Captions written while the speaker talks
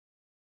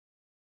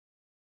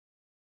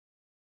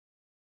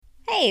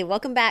Hey,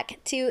 welcome back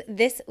to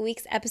this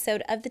week's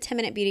episode of the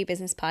 10-Minute Beauty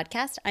Business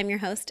Podcast. I'm your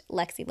host,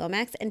 Lexi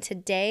Lomax, and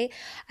today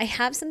I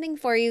have something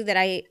for you that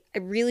I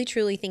really,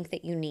 truly think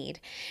that you need.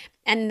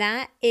 And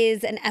that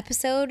is an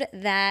episode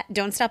that,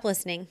 don't stop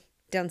listening,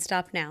 don't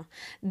stop now.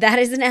 That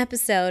is an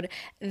episode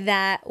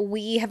that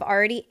we have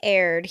already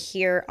aired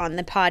here on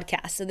the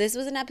podcast. So this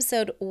was an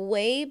episode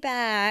way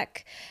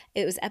back.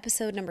 It was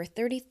episode number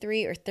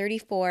 33 or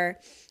 34.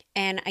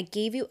 And I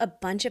gave you a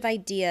bunch of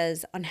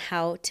ideas on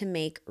how to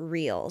make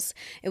Reels.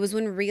 It was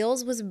when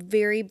Reels was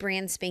very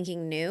brand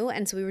spanking new.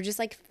 And so we were just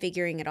like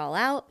figuring it all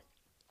out.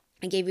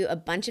 I gave you a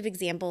bunch of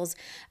examples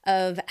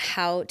of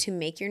how to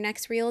make your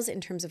next Reels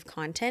in terms of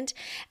content.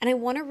 And I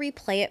want to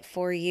replay it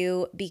for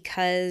you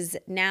because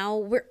now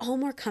we're all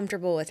more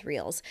comfortable with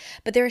Reels.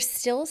 But there are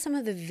still some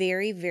of the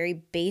very, very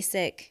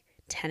basic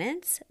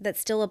tenets that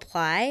still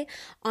apply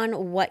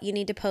on what you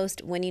need to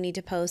post, when you need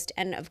to post.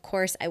 And of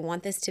course, I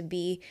want this to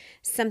be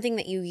something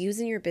that you use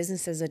in your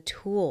business as a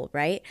tool,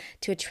 right?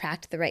 To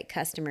attract the right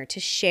customer, to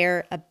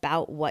share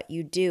about what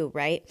you do,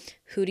 right?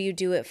 Who do you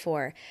do it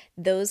for?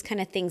 Those kind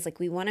of things. Like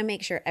we want to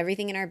make sure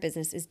everything in our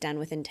business is done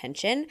with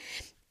intention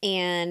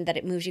and that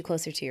it moves you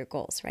closer to your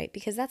goals, right?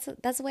 Because that's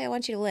the way I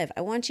want you to live.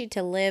 I want you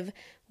to live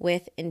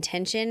with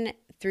intention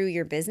through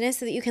your business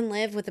so that you can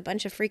live with a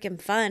bunch of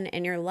freaking fun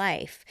in your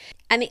life.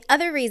 And the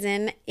other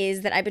reason is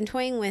that I've been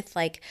toying with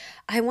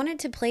I wanted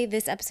to play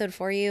this episode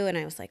for you and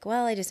I was like,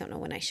 well, I just don't know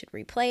when I should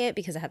replay it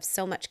because I have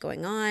so much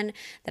going on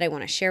that I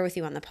want to share with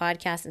you on the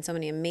podcast and so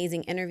many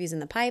amazing interviews in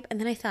the pipe. And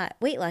then I thought,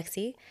 wait,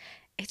 Lexi,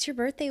 it's your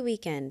birthday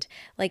weekend.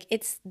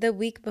 It's the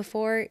week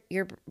before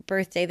your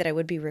birthday that I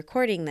would be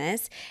recording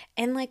this.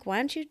 And why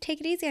don't you take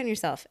it easy on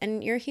yourself?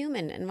 And you're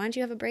human. And why don't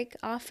you have a break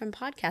off from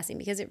podcasting?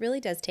 Because it really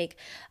does take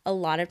a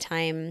lot of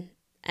time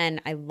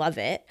and I love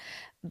it.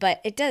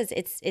 But it does.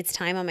 It's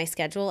time on my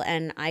schedule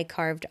and I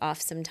carved off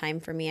some time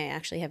for me. I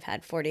actually have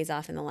had 4 days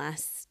off in the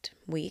last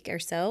week or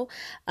so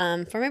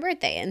for my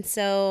birthday. And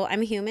so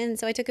I'm a human.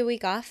 So I took a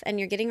week off and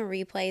you're getting a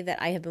replay that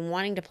I have been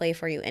wanting to play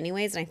for you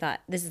anyways. And I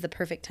thought this is the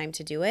perfect time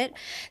to do it.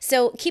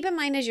 So keep in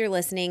mind as you're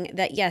listening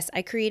that yes,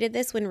 I created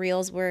this when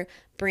Reels were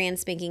brand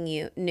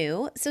spanking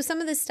new. So some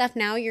of this stuff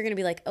now you're going to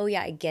be like, oh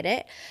yeah, I get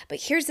it.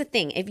 But here's the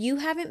thing. If you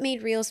haven't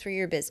made Reels for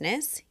your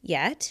business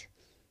yet,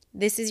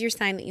 this is your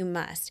sign that you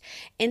must.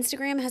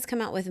 Instagram has come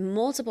out with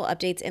multiple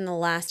updates in the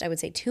last, I would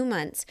say, 2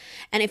 months.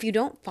 And if you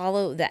don't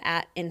follow the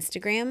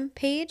 @Instagram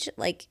page,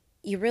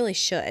 you really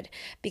should,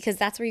 because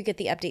that's where you get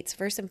the updates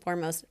first and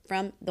foremost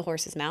from the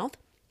horse's mouth.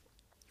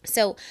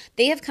 So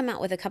they have come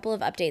out with a couple of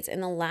updates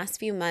in the last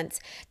few months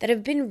that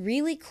have been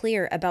really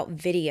clear about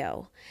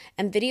video,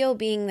 and video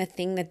being the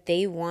thing that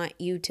they want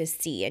you to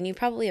see. And you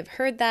probably have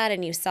heard that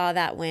and you saw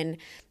that when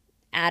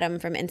Adam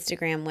from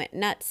Instagram went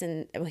nuts,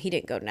 and well, he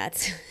didn't go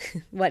nuts.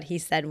 What he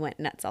said went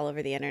nuts all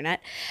over the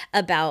internet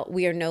about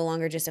we are no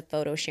longer just a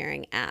photo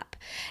sharing app.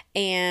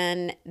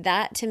 And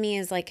that to me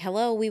is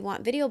hello, we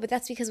want video, but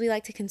that's because we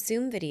like to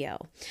consume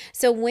video.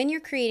 So when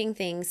you're creating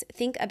things,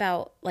 think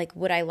about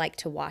would I like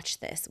to watch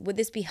this? Would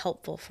this be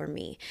helpful for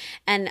me?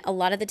 And a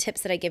lot of the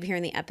tips that I give here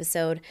in the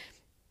episode,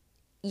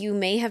 you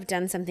may have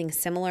done something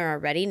similar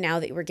already now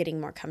that we're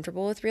getting more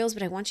comfortable with Reels,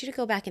 but I want you to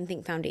go back and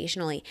think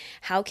foundationally,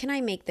 how can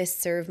I make this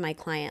serve my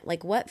client?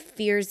 What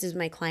fears does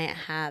my client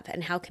have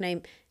and how can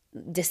I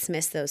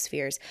dismiss those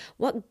fears?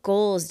 What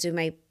goals do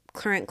my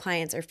current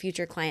clients or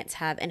future clients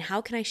have? And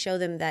how can I show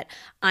them that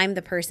I'm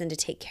the person to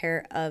take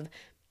care of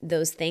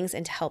those things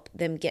and to help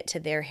them get to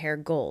their hair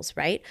goals,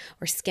 right?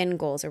 Or skin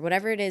goals or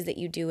whatever it is that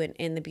you do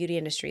in the beauty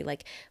industry.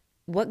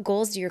 What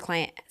goals do your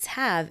clients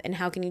have and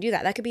how can you do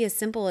that? That could be as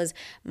simple as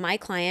my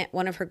client,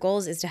 one of her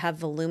goals is to have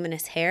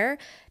voluminous hair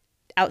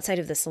outside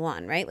of the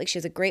salon, right? She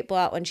has a great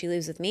blowout when she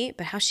leaves with me,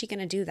 but how's she going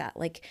to do that?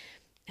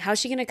 How's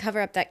she going to cover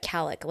up that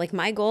calic?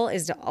 My goal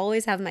is to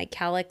always have my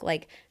calic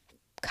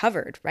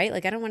covered, right? I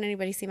don't want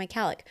anybody to see my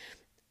calic.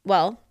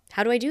 Well,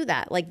 how do I do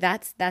that?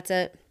 That's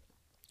a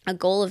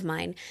goal of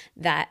mine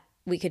that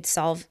we could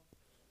solve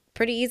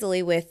pretty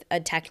easily with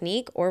a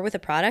technique or with a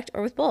product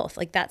or with both.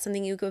 That's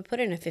something you could put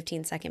in a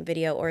 15-second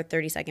video or a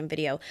 30-second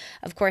video.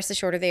 Of course, the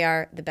shorter they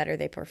are, the better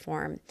they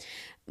perform.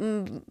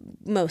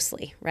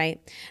 Mostly,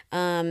 right?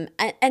 And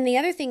the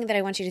other thing that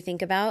I want you to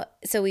think about,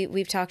 so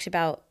we've talked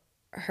about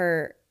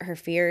her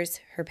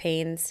fears, her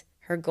pains,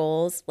 her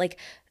goals.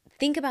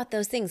 Think about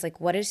those things.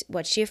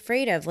 What's she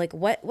afraid of?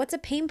 What's a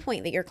pain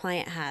point that your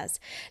client has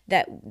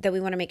that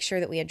we want to make sure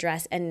that we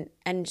address and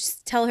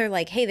just tell her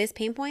hey, this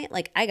pain point,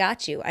 I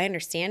got you. I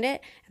understand it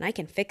and I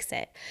can fix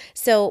it.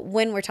 So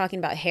when we're talking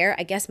about hair,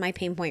 I guess my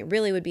pain point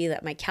really would be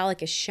that my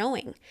calic is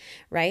showing,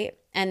 right?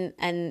 And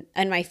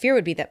my fear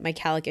would be that my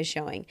calic is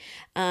showing.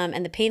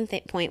 And the pain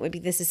point would be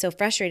this is so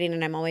frustrating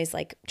and I'm always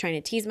trying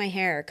to tease my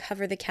hair or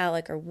cover the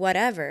calic or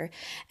whatever.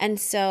 And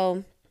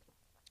so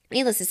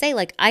needless to say,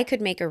 I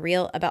could make a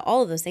reel about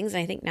all of those things.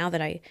 And I think now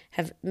that I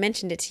have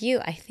mentioned it to you,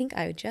 I think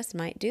I just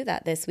might do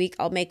that this week.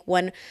 I'll make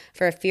one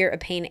for a fear, a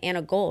pain, and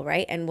a goal,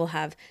 right? And we'll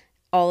have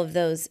all of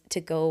those to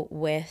go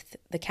with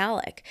the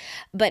calic.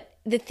 But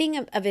the thing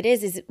of it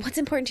is what's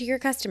important to your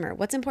customer,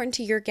 what's important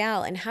to your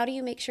gal, and how do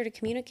you make sure to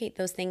communicate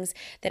those things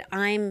that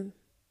I'm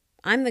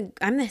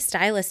the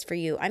stylist for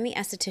you. I'm the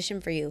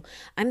esthetician for you.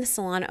 I'm the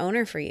salon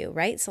owner for you,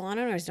 right? Salon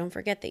owners, don't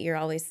forget that you're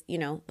always,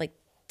 like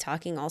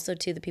talking also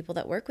to the people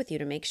that work with you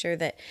to make sure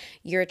that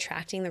you're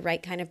attracting the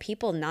right kind of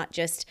people, not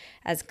just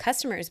as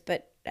customers,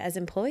 but as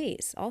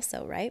employees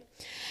also, right?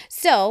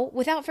 So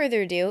without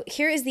further ado,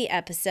 here is the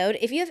episode.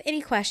 If you have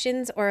any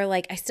questions or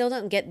like, I still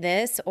don't get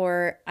this,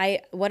 or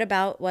what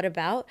about,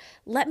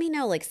 let me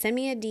know, like send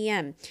me a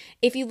DM.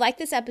 If you like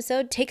this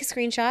episode, take a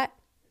screenshot,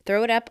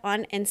 throw it up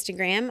on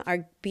Instagram,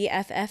 our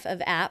BFF of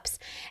apps,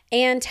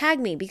 and tag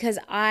me because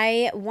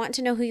I want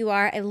to know who you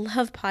are. I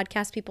love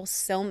podcast people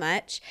so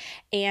much,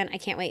 and I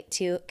can't wait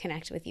to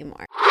connect with you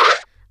more.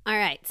 All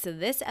right, so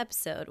this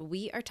episode,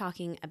 we are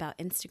talking about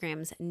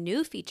Instagram's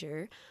new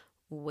feature,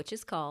 which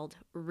is called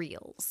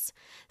Reels.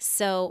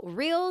 So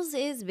Reels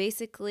is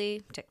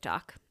basically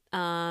TikTok.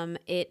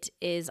 It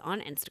is on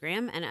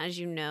Instagram, and as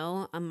you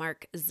know,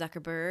 Mark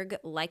Zuckerberg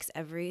likes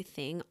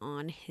everything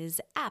on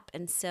his app,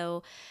 and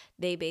so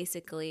they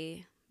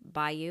basically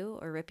buy you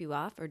or rip you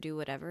off or do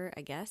whatever,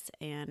 I guess,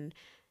 and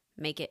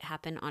make it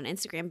happen on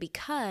Instagram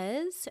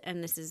because,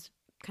 and this is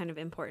kind of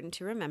important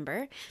to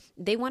remember,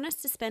 they want us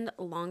to spend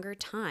longer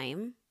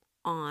time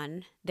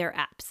on their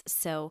apps.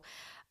 So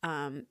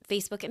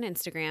Facebook and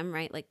Instagram,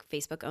 right? Like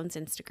Facebook owns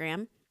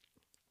Instagram.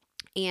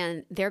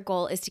 And their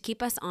goal is to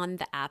keep us on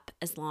the app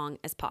as long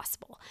as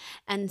possible.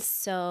 And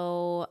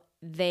so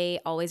they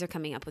always are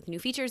coming up with new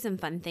features and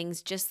fun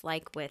things, just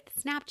like with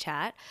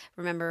Snapchat.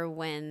 Remember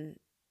when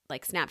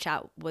like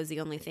Snapchat was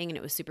the only thing and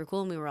it was super cool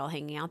and we were all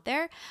hanging out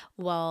there?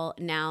 Well,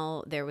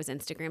 now there was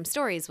Instagram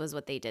stories was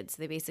what they did. So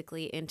they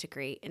basically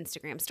integrate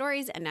Instagram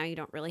stories, and now you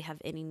don't really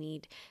have any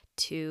need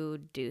to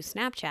do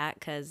Snapchat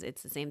because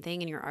it's the same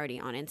thing and you're already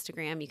on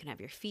Instagram. You can have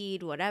your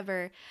feed,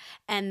 whatever.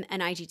 And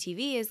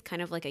IGTV is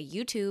kind of like a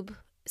YouTube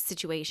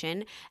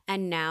situation.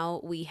 And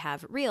now we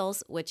have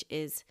Reels, which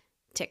is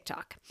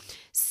TikTok.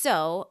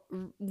 So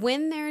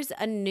when there's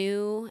a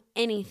new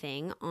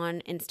anything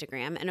on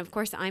Instagram, and of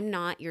course I'm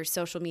not your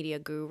social media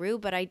guru,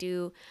 but I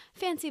do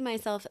fancy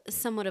myself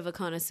somewhat of a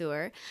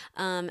connoisseur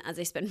as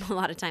I spend a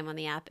lot of time on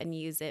the app and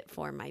use it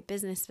for my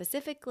business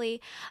specifically.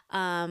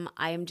 I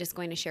am just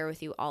going to share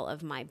with you all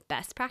of my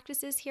best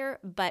practices here.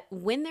 But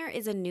when there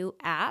is a new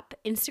app,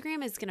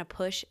 Instagram is going to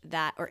push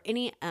that, or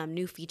any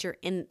new feature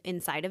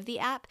inside of the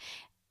app,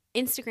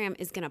 Instagram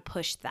is going to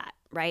push that,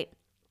 right?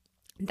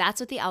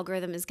 That's what the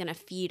algorithm is going to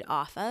feed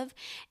off of.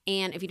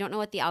 And if you don't know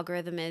what the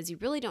algorithm is, you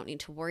really don't need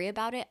to worry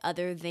about it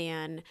other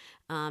than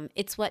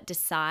it's what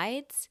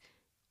decides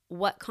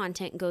what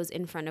content goes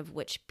in front of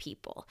which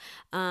people.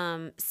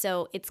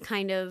 So it's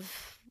kind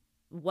of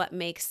what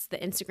makes the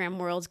Instagram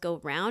world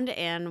go round,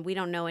 and we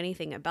don't know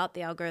anything about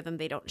the algorithm.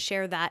 They don't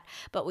share that.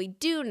 But we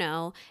do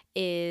know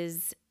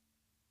is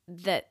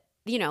that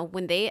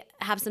when they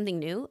have something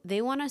new,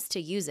 they want us to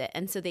use it.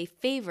 And so they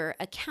favor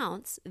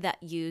accounts that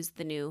use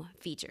the new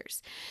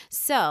features.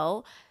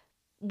 So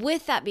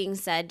with that being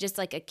said, just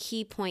like a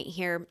key point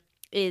here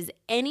is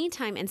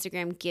anytime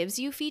Instagram gives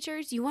you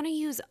features, you want to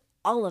use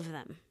all of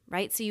them,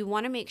 right? So you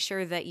want to make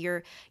sure that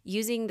you're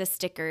using the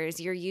stickers,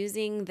 you're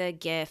using the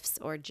GIFs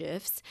or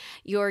GIFs,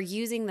 you're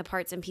using the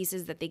parts and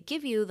pieces that they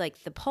give you,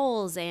 like the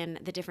polls and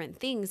the different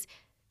things,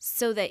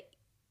 so that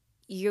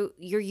you're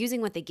using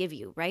what they give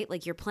you, right?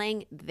 Like you're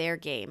playing their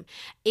game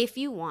if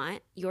you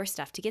want your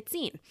stuff to get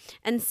seen.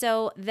 And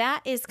so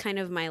that is kind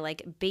of my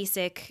like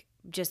basic,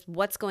 just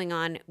what's going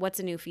on, what's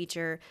a new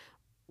feature,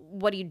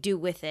 what do you do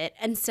with it?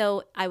 And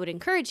so I would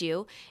encourage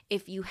you,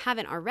 if you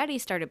haven't already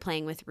started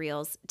playing with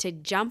Reels, to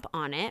jump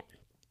on it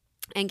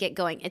and get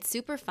going. It's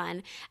super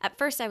fun. At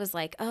first I was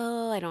like,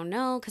 oh, I don't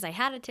know, because I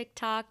had a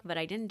TikTok, but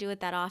I didn't do it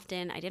that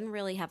often. I didn't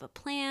really have a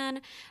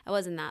plan. I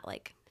wasn't that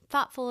like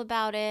thoughtful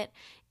about it.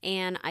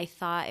 And I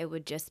thought it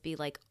would just be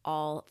like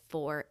all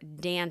for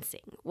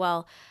dancing.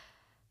 Well,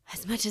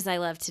 as much as I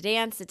love to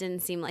dance, it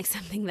didn't seem like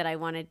something that I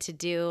wanted to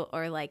do,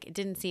 or like it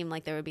didn't seem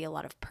like there would be a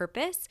lot of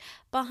purpose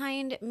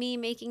behind me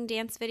making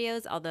dance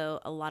videos, although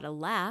a lot of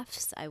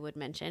laughs, I would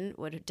mention,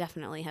 would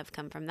definitely have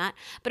come from that.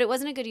 But it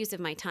wasn't a good use of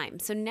my time.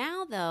 So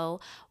now though,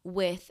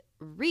 with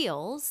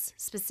Reels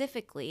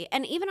specifically,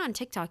 and even on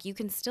TikTok, you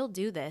can still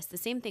do this. The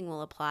same thing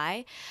will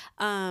apply.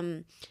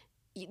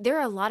 There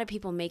are a lot of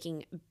people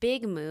making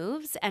big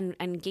moves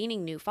and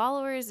gaining new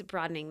followers,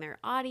 broadening their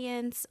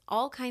audience,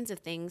 all kinds of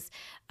things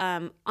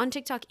on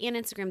TikTok and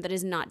Instagram that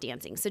is not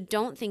dancing. So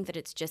don't think that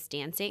it's just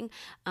dancing,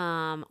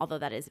 although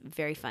that is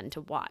very fun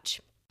to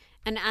watch.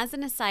 And as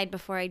an aside,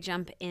 before I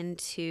jump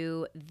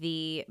into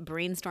the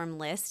brainstorm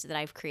list that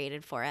I've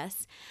created for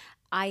us,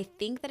 I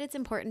think that it's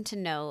important to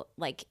know,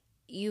 like,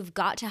 you've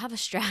got to have a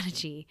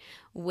strategy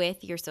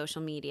with your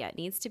social media. It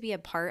needs to be a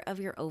part of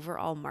your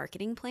overall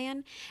marketing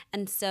plan.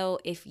 And so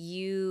if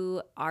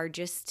you are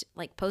just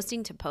like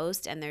posting to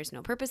post and there's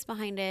no purpose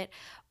behind it,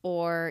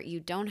 or you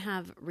don't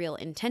have real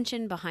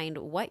intention behind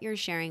what you're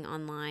sharing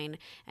online,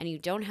 and you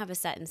don't have a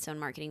set in stone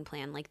marketing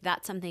plan, like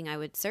that's something I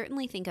would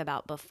certainly think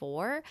about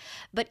before.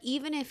 But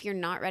even if you're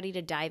not ready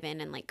to dive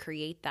in and like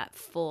create that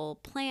full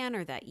plan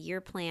or that year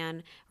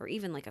plan, or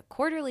even like a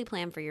quarterly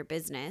plan for your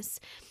business,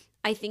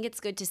 I think it's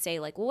good to say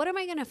like, well, what am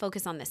I going to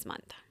focus on this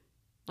month?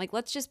 Like,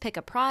 let's just pick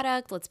a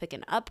product. Let's pick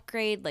an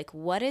upgrade. Like,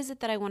 what is it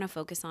that I want to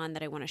focus on,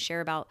 that I want to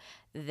share about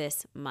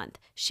this month?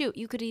 Shoot,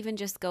 you could even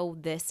just go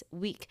this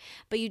week,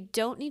 but you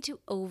don't need to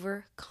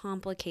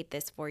overcomplicate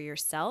this for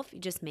yourself. You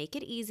just make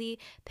it easy,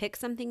 pick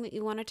something that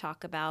you want to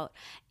talk about.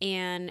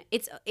 And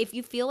if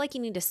you feel like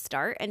you need to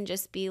start and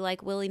just be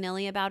like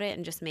willy-nilly about it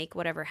and just make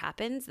whatever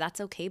happens, that's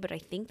okay. But I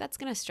think that's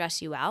going to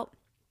stress you out.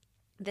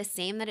 The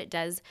same that it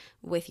does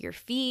with your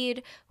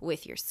feed,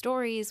 with your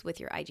stories, with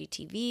your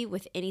IGTV,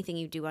 with anything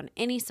you do on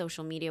any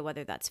social media,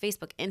 whether that's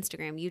Facebook,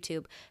 Instagram,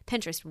 YouTube,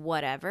 Pinterest,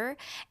 whatever.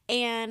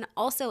 And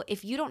also,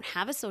 if you don't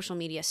have a social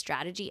media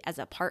strategy as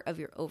a part of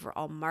your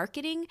overall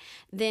marketing,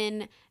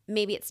 then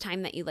maybe it's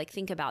time that you like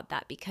think about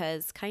that,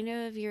 because kind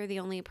of you're the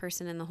only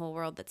person in the whole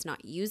world that's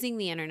not using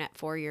the internet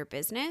for your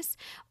business.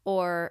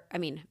 Or, I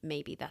mean,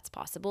 maybe that's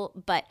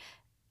possible, but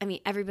I mean,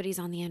 everybody's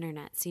on the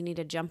internet, so you need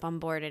to jump on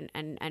board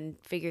and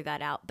figure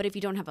that out. But if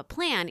you don't have a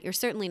plan, you're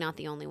certainly not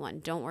the only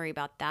one. Don't worry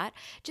about that.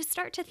 Just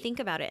start to think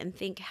about it and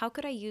think, how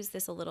could I use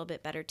this a little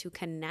bit better to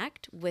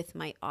connect with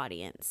my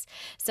audience?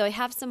 So I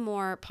have some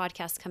more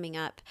podcasts coming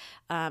up.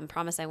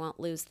 Promise I won't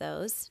lose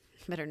those.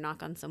 Better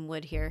knock on some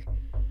wood here.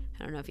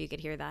 I don't know if you could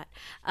hear that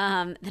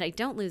I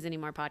don't lose any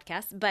more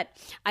podcasts, but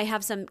I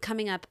have some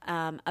coming up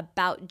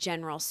about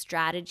general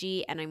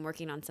strategy, and I'm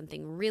working on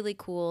something really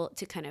cool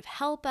to kind of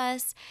help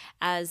us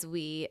as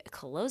we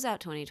close out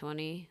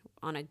 2020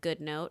 on a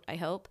good note, I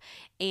hope,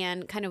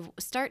 and kind of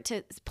start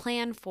to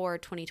plan for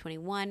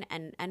 2021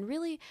 and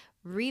really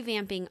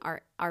revamping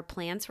our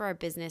plans for our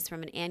business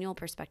from an annual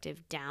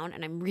perspective down.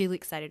 And I'm really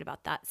excited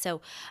about that.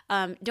 So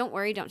don't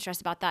worry, don't stress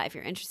about that. If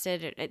you're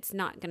interested, it's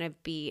not going to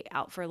be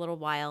out for a little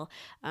while.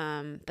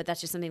 But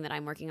that's just something that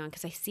I'm working on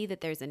because I see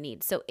that there's a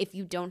need. So if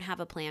you don't have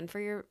a plan for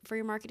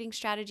your marketing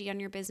strategy on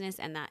your business,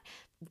 and that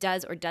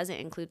does or doesn't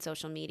include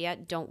social media,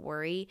 don't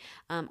worry.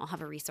 I'll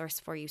have a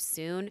resource for you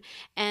soon.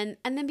 And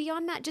then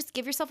beyond that, just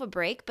give yourself a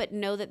break, but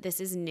know that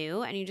this is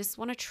new and you just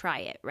want to try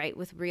it, right?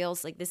 With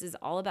Reels, like this is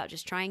all about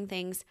just trying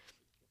things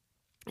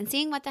and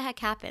seeing what the heck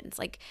happens.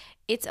 Like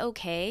it's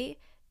okay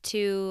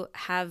to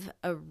have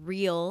a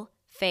reel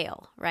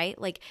fail, right?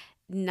 Like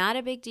not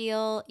a big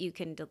deal. You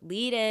can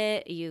delete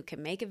it. You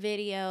can make a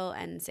video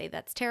and say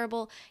that's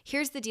terrible.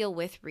 Here's the deal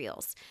with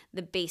Reels,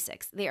 the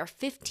basics. They are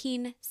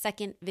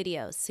 15-second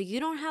videos, so you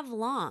don't have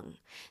long.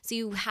 So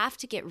you have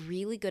to get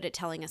really good at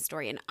telling a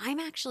story. And I'm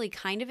actually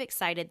kind of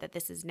excited that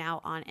this is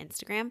now on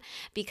Instagram,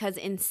 because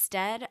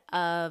instead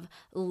of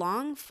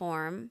long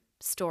form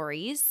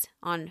stories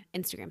on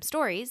Instagram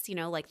stories, you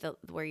know, like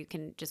where you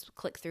can just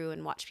click through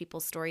and watch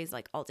people's stories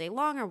like all day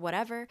long or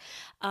whatever.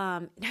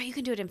 Now you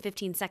can do it in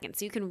 15 seconds.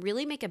 So you can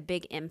really make a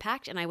big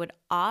impact. And I would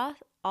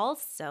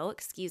also,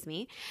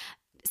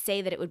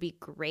 say that it would be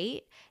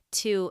great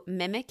to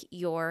mimic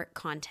your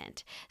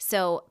content.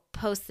 So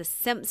post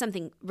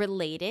something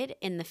related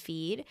in the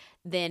feed,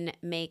 then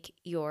make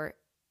your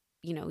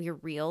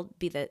reel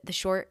be the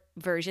short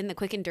version, the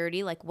quick and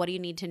dirty, like what do you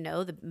need to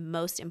know, the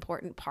most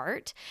important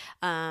part.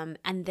 And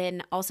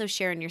then also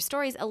share in your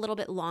stories a little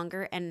bit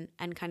longer and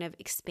kind of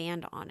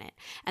expand on it.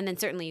 And then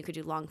certainly you could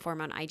do long form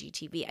on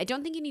IGTV. I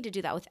don't think you need to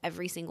do that with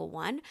every single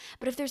one,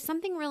 but if there's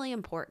something really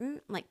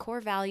important, like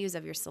core values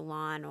of your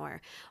salon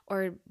or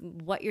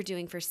what you're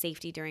doing for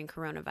safety during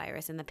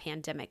coronavirus and the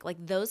pandemic,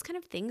 like those kind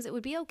of things, it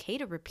would be okay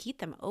to repeat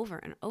them over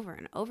and over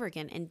and over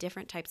again in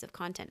different types of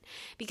content,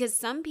 because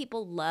some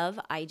people love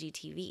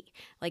IGTV.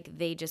 Like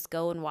they just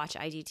go and watch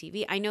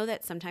IGTV. I know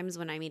that sometimes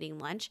when I'm eating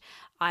lunch,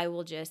 I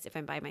will just, if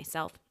I'm by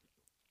myself,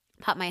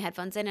 pop my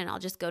headphones in and I'll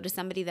just go to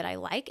somebody that I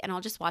like and I'll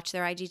just watch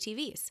their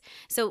IGTVs.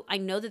 So I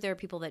know that there are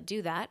people that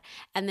do that.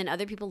 And then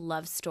other people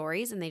love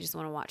stories and they just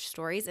want to watch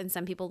stories. And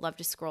some people love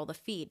to scroll the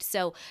feed.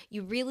 So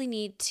you really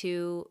need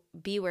to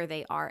be where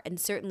they are. And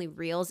certainly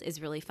Reels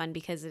is really fun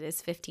because it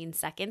is 15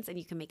 seconds and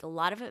you can make a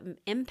lot of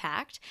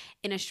impact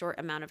in a short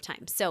amount of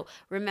time. So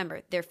remember,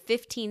 they're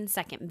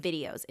 15-second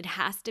videos. It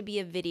has to be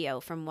a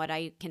video from what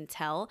I can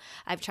tell.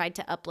 I've tried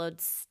to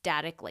upload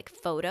static like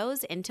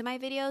photos into my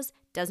videos.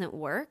 Doesn't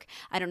work.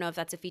 I don't know if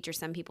that's a feature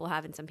some people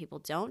have and some people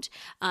don't.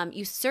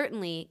 You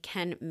certainly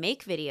can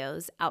make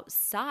videos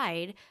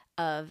outside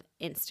of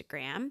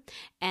Instagram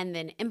and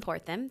then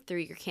import them through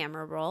your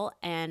camera roll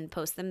and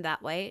post them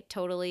that way.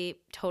 Totally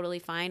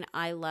fine.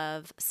 I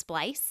love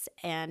Splice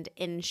and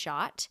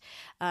InShot.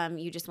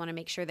 You just want to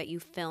make sure that you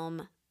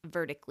film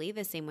vertically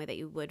the same way that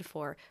you would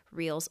for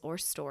Reels or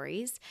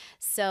stories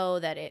so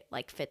that it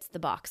like fits the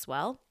box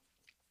well.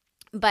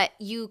 But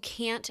you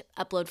can't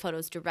upload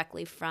photos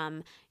directly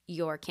from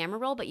your camera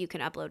roll, but you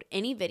can upload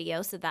any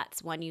video. So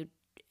that's one you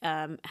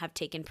have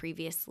taken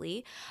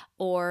previously,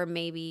 or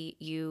maybe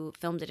you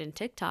filmed it in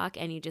TikTok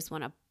and you just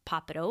want to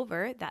pop it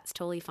over. That's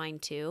totally fine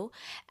too.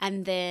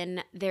 And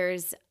then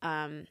there's,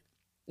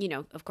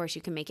 of course,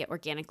 you can make it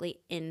organically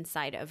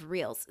inside of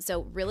Reels.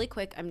 So really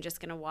quick, I'm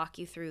just going to walk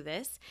you through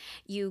this.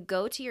 You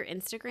go to your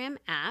Instagram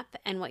app,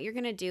 and what you're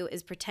going to do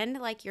is pretend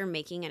like you're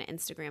making an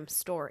Instagram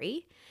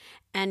story,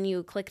 and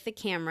you click the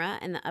camera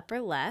in the upper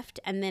left,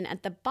 and then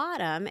at the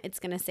bottom, it's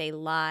going to say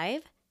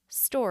live,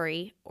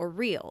 story, or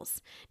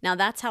Reels. Now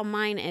that's how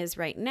mine is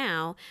right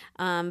now,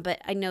 but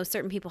I know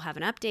certain people have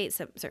an update,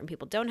 certain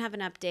people don't have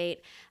an update,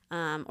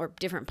 or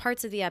different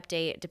parts of the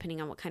update depending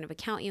on what kind of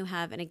account you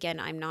have. And again,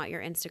 I'm not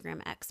your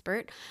Instagram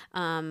expert,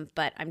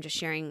 but I'm just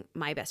sharing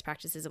my best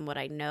practices and what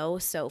I know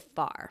so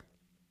far.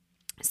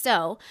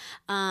 So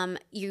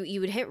you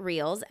would hit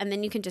Reels, and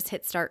then you can just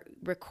hit start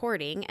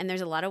recording, and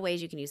there's a lot of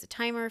ways you can use a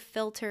timer,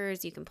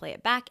 filters, you can play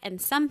it back, and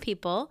some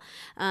people,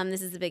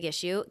 this is a big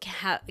issue,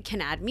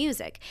 can add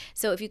music.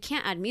 So if you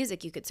can't add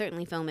music, you could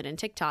certainly film it in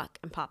TikTok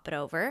and pop it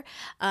over,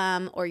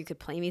 or you could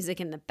play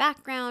music in the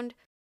background.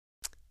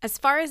 As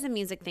far as the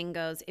music thing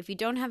goes, if you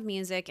don't have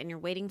music and you're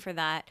waiting for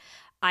that,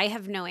 I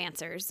have no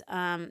answers.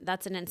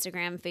 That's an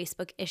Instagram,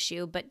 Facebook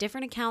issue, but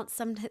different accounts,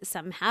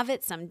 some have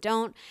it, some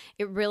don't.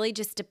 It really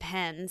just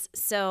depends.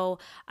 So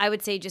I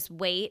would say just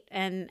wait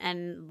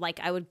and like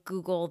I would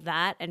Google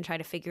that and try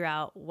to figure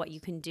out what you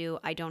can do.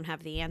 I don't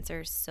have the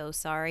answer, so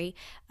sorry.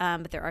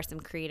 But there are some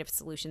creative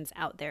solutions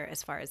out there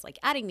as far as like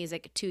adding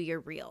music to your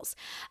Reels.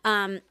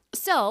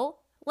 So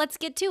let's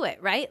get to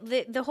it, right?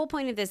 The whole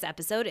point of this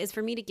episode is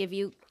for me to give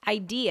you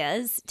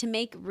ideas to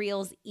make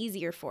Reels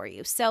easier for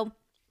you. So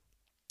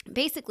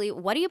basically,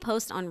 what do you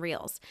post on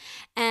Reels?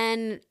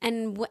 And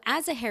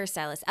as a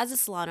hairstylist, as a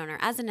salon owner,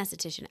 as an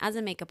esthetician, as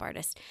a makeup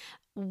artist,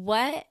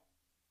 what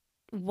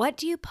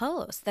do you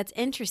post that's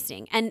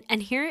interesting?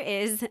 And here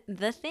is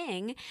the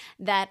thing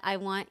that I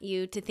want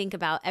you to think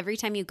about every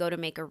time you go to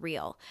make a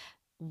Reel.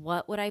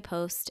 What would I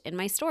post in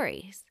my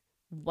stories?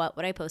 What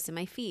would I post in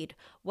my feed?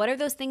 What are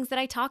those things that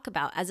I talk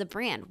about as a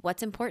brand?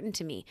 What's important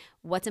to me?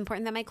 What's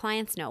important that my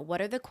clients know?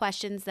 What are the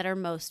questions that are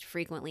most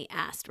frequently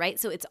asked, right?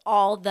 So it's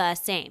all the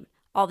same.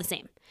 All the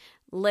same.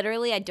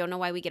 Literally, I don't know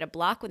why we get a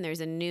block when there's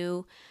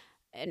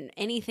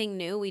anything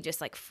new. We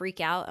just like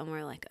freak out and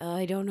we're like, oh,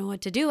 I don't know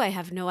what to do. I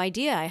have no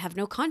idea. I have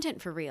no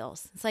content for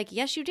Reels. It's like,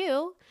 yes, you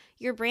do.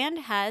 Your brand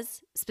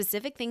has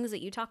specific things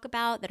that you talk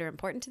about that are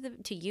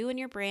important to you and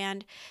your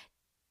brand.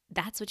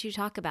 That's what you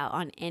talk about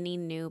on any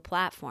new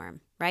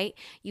platform, right?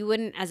 You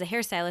wouldn't, as a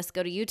hairstylist,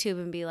 go to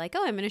YouTube and be like,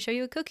 oh, I'm going to show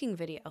you a cooking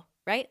video,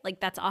 right? Like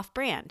that's off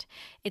brand.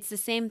 It's the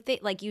same thing.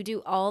 Like you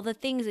do all the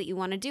things that you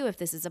want to do if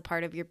this is a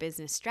part of your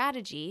business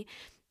strategy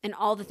and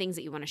all the things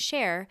that you want to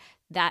share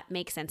that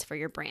make sense for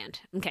your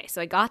brand. Okay,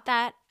 so I got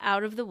that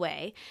out of the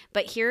way,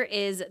 but here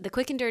is the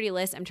quick and dirty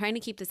list. I'm trying to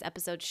keep this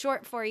episode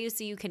short for you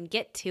so you can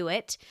get to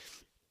it.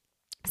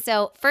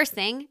 So first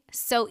thing,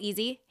 so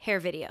easy,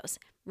 hair videos.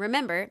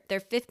 Remember, they're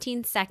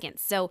 15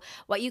 seconds. So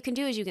what you can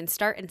do is you can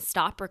start and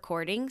stop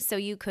recording. So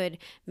you could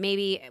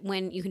maybe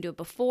when you can do it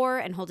before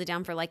and hold it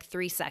down for like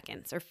 3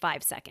 seconds or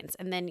 5 seconds.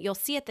 And then you'll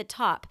see at the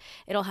top,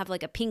 it'll have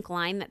like a pink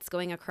line that's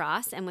going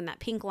across. And when that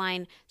pink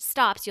line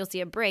stops, you'll see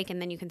a break. And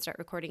then you can start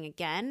recording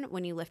again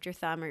when you lift your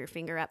thumb or your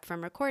finger up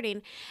from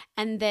recording.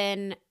 And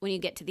then when you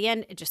get to the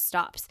end, it just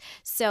stops.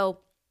 So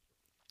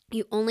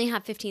you only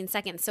have 15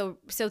 seconds. So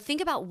think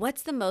about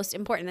what's the most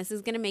important. This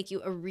is going to make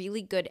you a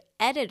really good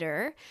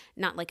editor,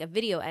 not like a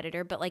video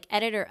editor, but like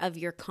editor of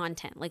your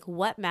content. Like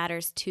what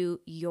matters to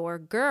your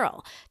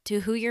girl, to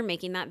who you're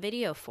making that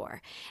video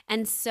for.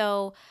 And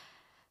so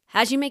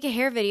as you make a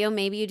hair video,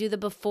 maybe you do the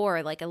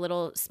before, like a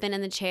little spin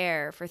in the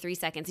chair for 3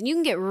 seconds. And you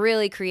can get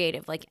really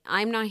creative. Like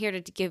I'm not here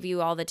to give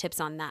you all the tips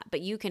on that, but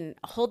you can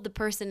hold the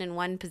person in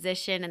one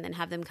position and then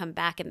have them come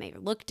back and they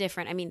look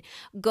different. I mean,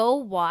 go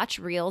watch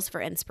Reels for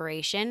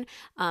inspiration.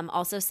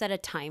 Also set a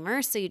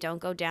timer so you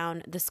don't go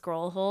down the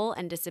scroll hole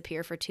and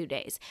disappear for 2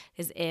 days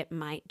because it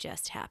might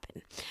just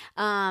happen.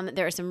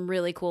 There are some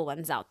really cool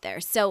ones out there.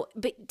 So,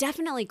 but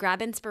definitely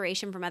grab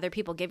inspiration from other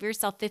people. Give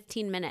yourself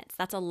 15 minutes.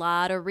 That's a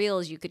lot of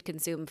Reels you could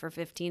consume for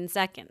 15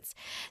 seconds.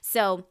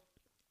 So,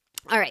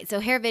 all right, so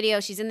hair video,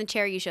 she's in the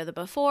chair, you show the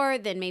before,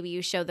 then maybe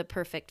you show the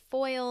perfect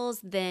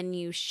foils, then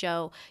you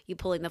show you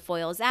pulling the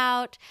foils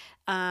out,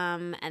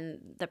 and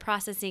the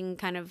processing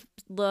kind of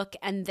look,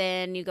 and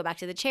then you go back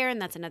to the chair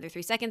and that's another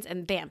 3 seconds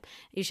and bam,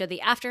 you show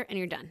the after and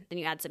you're done. Then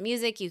you add some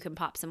music, you can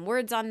pop some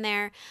words on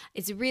there.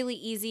 It's really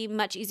easy,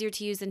 much easier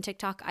to use than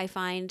TikTok, I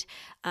find,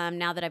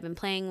 now that I've been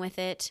playing with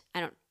it. I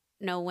don't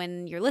know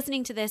when you're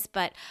listening to this,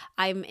 but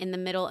I'm in the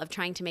middle of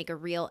trying to make a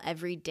Reel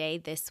every day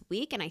this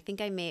week, and I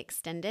think I may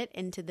extend it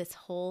into this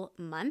whole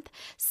month.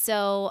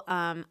 So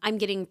I'm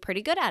getting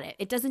pretty good at it.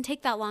 It doesn't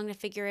take that long to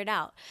figure it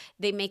out.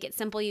 They make it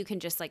simple. You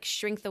can just like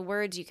shrink the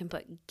words. You can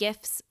put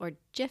GIFs or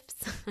GIFs.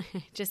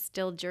 Just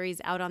still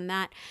jury's out on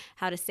that,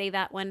 how to say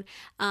that one.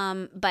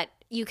 But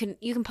you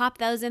can pop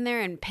those in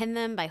there and pin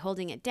them by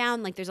holding it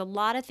down. Like there's a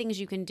lot of things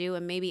you can do,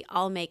 and maybe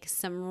I'll make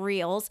some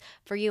reels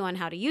for you on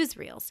how to use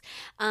reels.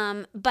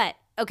 But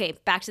okay,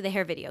 back to the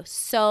hair video.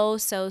 So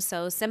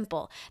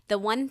simple. The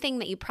one thing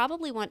that you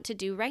probably want to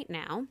do right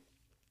now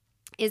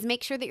is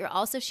make sure that you're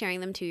also sharing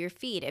them to your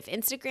feed. If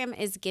Instagram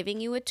is giving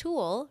you a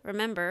tool,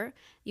 remember,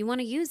 you want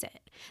to use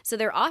it. So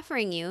they're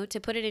offering you to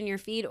put it in your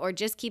feed or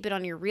just keep it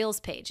on your Reels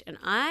page. And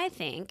I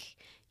think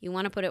you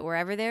want to put it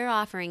wherever they're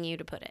offering you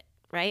to put it,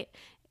 right?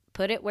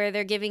 Put it where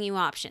they're giving you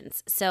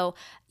options. So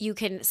you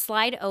can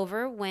slide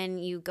over when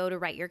you go to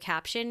write your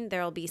caption.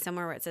 There will be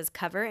somewhere where it says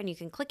cover, and you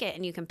can click it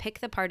and you can pick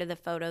the part of the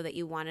photo that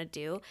you want to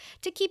do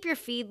to keep your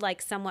feed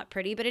like somewhat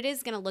pretty, but it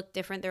is going to look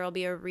different. There will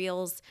be a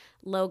Reels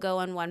logo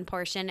on one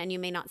portion, and you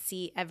may not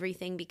see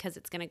everything because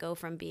it's going to go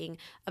from being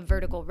a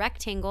vertical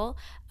rectangle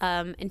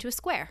into a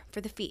square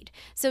for the feed.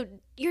 So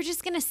you're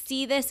just going to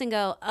see this and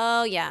go,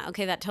 oh yeah,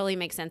 okay, that totally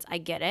makes sense. I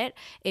get it.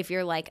 If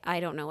you're like,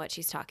 I don't know what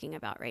she's talking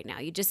about right now.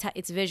 You just,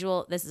 it's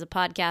visual. This is a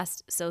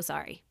podcast. So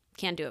sorry.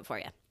 Can't do it for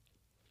you.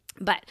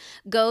 But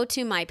go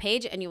to my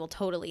page and you will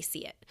totally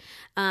see it.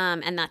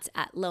 And that's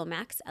at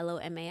Lomax,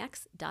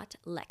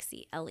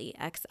 Lomax.Lexi,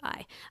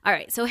 Lexi. All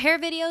right. So hair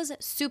videos,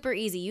 super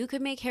easy. You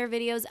could make hair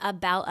videos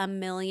about a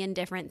million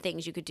different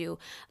things. You could do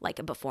like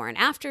a before and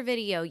after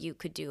video. You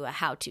could do a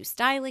how-to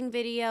styling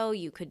video.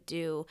 You could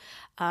do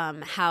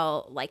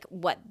how, like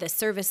what the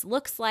service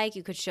looks like.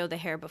 You could show the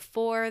hair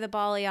before the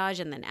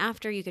balayage and then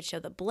after. You could show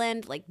the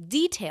blend, like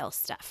detail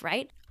stuff,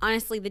 right?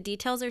 Honestly, the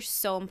details are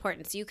so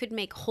important. So you could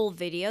make whole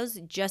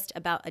videos just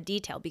about a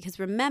detail, because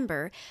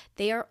remember,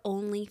 they are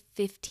only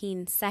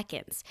 15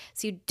 seconds.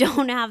 So you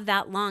don't have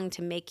that long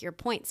to make your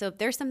point. So if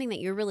there's something that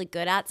you're really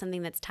good at,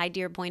 something that's tied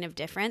to your point of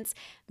difference,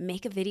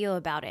 make a video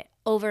about it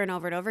over and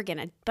over and over again,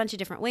 a bunch of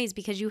different ways,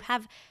 because you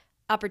have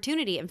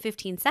opportunity in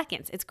 15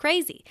 seconds. It's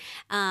crazy.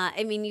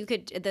 I mean, you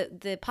could,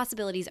 the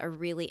possibilities are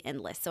really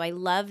endless. So I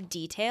love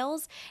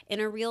details in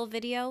a reel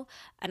video.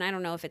 And I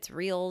don't know if it's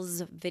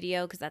reels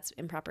video because that's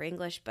improper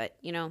English, but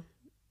you know,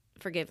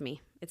 forgive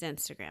me. It's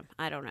Instagram.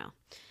 I don't know.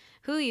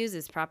 Who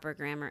uses proper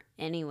grammar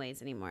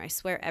anyways anymore? I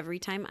swear every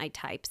time I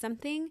type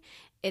something,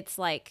 it's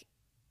like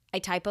I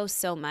typo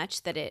so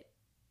much that it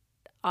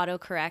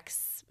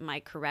autocorrects my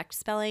correct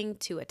spelling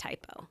to a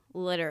typo.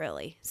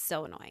 Literally.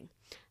 So annoying.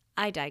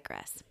 I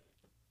digress.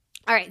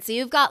 All right, so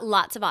you've got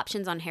lots of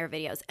options on hair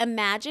videos.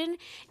 Imagine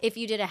if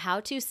you did a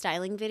how-to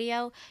styling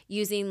video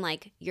using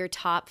like your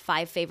top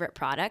 5 favorite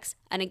products.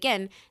 And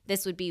again,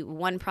 this would be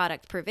one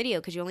product per video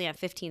because you only have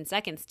 15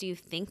 seconds. Do you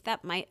think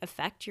that might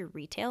affect your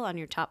retail on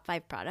your top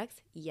 5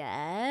 products?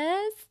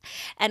 Yes.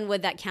 And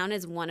would that count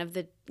as one of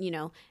the,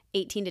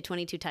 18 to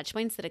 22 touch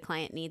points that a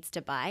client needs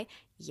to buy?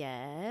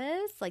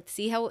 Yes. Like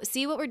see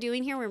what we're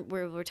doing here?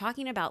 We're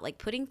talking about like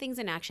putting things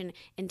in action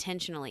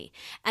intentionally.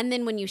 And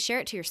then when you share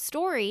it to your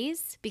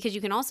stories, because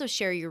you can also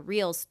share your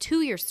reels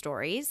to your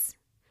stories,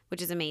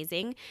 which is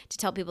amazing, to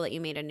tell people that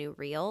you made a new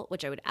reel,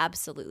 which I would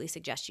absolutely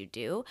suggest you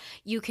do.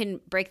 You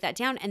can break that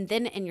down, and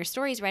then in your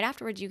stories right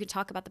afterwards, you could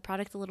talk about the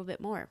product a little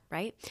bit more,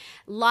 right?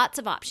 Lots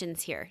of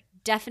options here.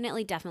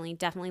 Definitely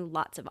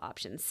lots of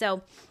options.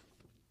 So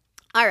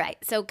all right,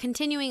 so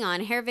continuing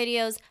on, hair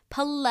videos,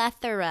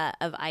 plethora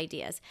of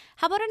ideas.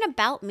 How about an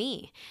about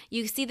me?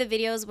 You see the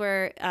videos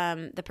where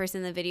the person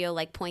in the video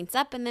like points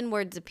up and then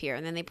words appear,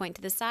 and then they point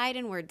to the side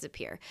and words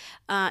appear.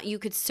 You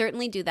could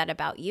certainly do that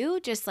about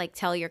you, just like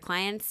tell your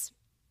clients,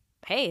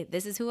 hey,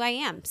 this is who I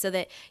am, so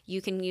that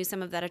you can use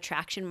some of that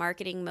attraction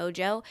marketing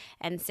mojo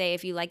and say,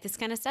 if you like this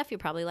kind of stuff, you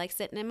probably like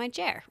sitting in my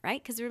chair,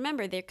 right? Because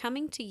remember, they're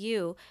coming to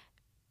you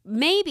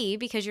maybe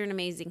because you're an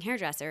amazing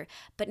hairdresser,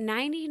 but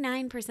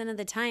 99% of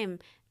the time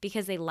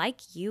because they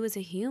like you as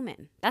a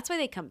human. That's why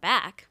they come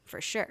back, for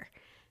sure.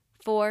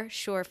 For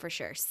sure.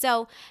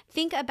 So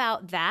think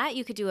about that.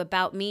 You could do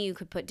about me. You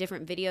could put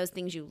different videos,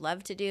 things you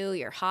love to do,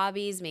 your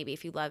hobbies. Maybe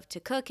if you love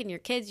to cook and your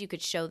kids, you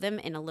could show them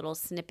in a little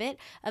snippet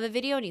of a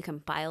video and you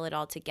compile it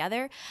all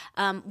together.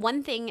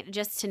 One thing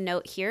just to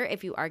note here,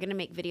 if you are going to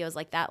make videos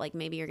like that, like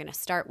maybe you're going to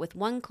start with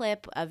one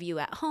clip of you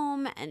at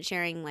home and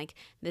sharing like,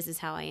 this is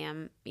how I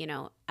am,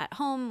 at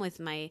home with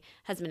my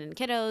husband and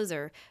kiddos,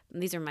 or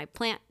these are my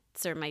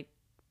plants or my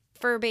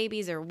fur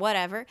babies or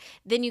whatever,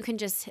 then you can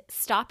just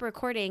stop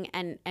recording,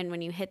 and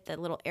when you hit the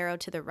little arrow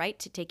to the right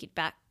to take you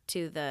back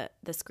to the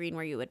screen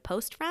where you would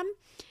post from,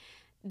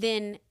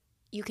 then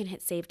you can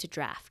hit save to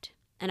draft.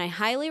 And I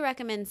highly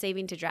recommend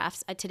saving to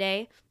drafts.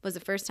 Today was the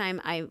first time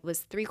I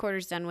was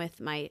 3/4 done with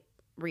my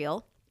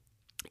reel,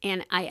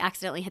 and I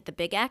accidentally hit the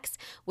big X,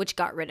 which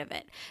got rid of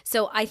it.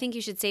 So I think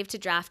you should save to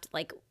draft,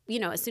 like,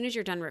 as soon as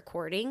you're done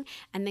recording,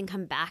 and then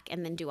come back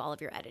and then do all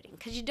of your editing,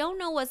 because you don't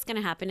know what's going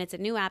to happen. It's a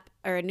new app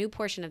or a new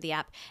portion of the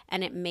app,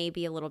 and it may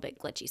be a little bit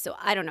glitchy. So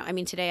I don't know. I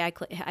mean, today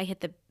I hit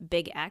the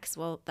big X.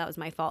 Well, that was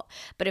my fault.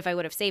 But if I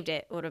would have saved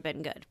it, it would have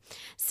been good.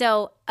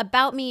 So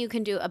about me, you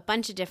can do a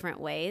bunch of different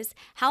ways.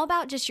 How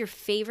about just your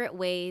favorite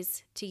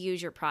ways to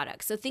use your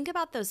product. So think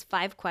about those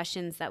 5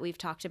 questions that we've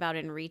talked about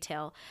in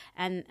retail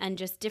and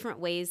just different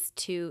ways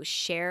to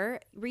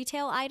share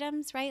retail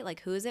items, right?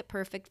 Like, who is it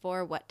perfect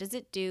for? What does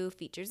it do?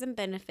 Features and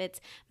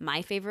benefits,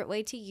 my favorite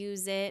way to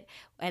use it.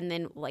 And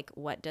then like,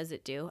 what does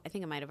it do? I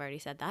think I might have already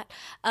said that.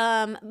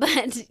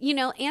 But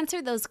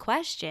answer those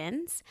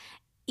questions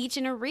each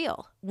in a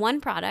reel.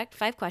 1 product,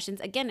 5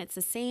 questions. Again, it's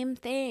the same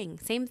thing.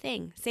 Same.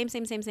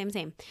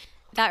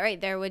 That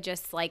right there would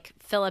just like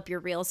fill up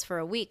your reels for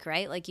a week,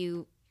 right? Like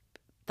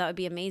that would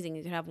be amazing.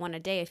 You could have 1 a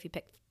day if you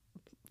pick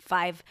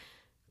 5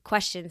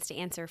 questions to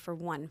answer for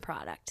 1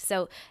 product.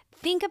 So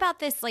think about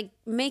this, like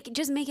make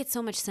it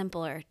so much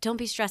simpler. Don't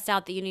be stressed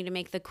out that you need to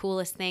make the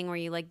coolest thing where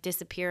you like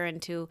disappear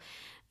into,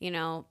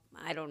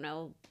 I don't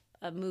know,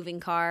 a moving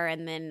car,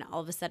 and then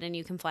all of a sudden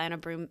you can fly on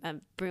a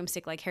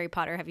broomstick like Harry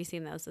Potter. Have you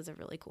seen those? Those are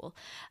really cool.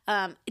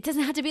 It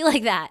doesn't have to be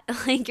like that.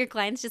 Like, your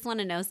clients just want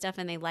to know stuff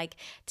and they like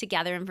to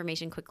gather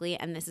information quickly,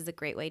 and this is a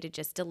great way to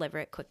just deliver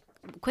it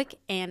quick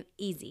and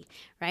easy,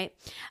 right?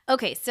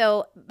 Okay,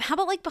 so how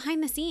about like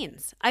behind the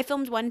scenes? I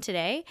filmed one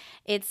today.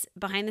 It's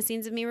behind the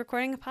scenes of me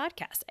recording a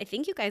podcast. I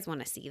think you guys want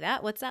to see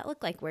that. What's that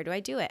look like? Where do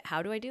I do it?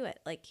 How do I do it?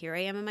 Like, here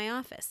I am in my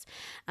office,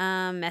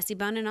 messy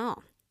bun and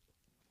all.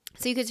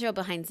 So you could show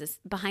behind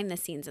the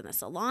scenes in the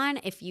salon.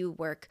 If you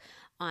work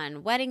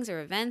on weddings or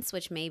events,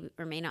 which may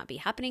or may not be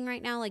happening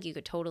right now, like you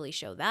could totally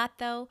show that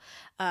though.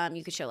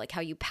 You could show like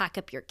how you pack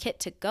up your kit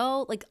to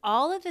go, like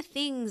all of the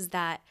things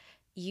that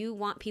you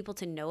want people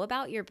to know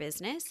about your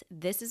business.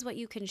 This is what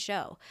you can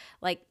show.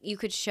 Like, you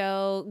could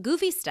show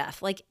goofy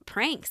stuff, like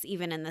pranks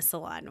even in the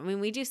salon. I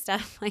mean, we do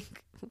stuff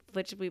like,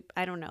 which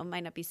I don't know,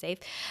 might not be safe,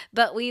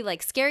 but we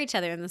like scare each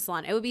other in the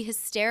salon. It would be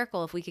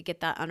hysterical if we could get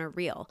that on a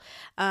reel.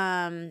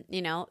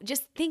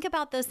 Just think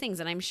about those things.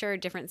 And I'm sure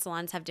different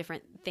salons have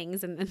different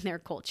things in their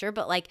culture,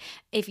 but like,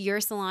 if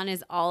your salon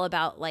is all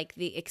about like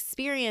the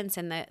experience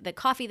and the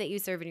coffee that you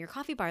serve in your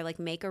coffee bar, like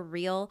make a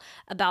reel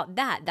about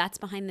that. That's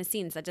behind the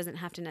scenes. That doesn't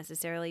have to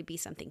necessarily be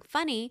something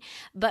funny,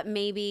 but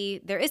maybe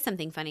there is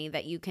something funny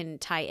that you can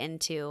tie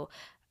into.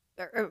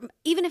 Or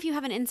even if you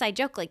have an inside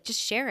joke, like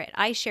just share it.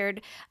 I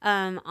shared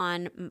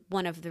on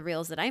one of the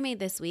reels that I made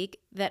this week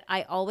that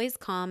I always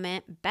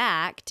comment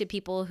back to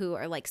people who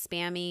are like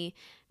spammy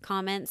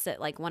comments that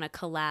like want to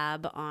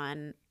collab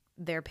on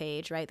their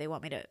page, right? They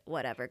want me to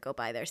go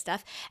buy their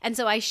stuff. And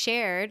so I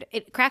shared,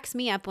 it cracks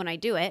me up when I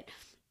do it.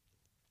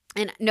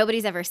 And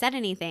nobody's ever said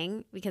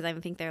anything because I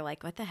think they're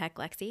like, what the heck,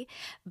 Lexi?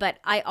 But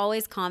I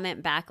always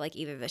comment back like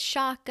either the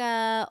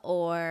shaka,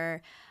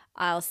 or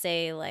I'll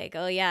say like,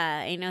 oh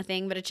yeah, ain't no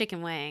thing but a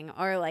chicken wing,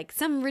 or like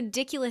some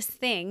ridiculous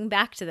thing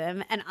back to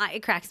them. And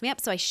it cracks me up.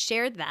 So I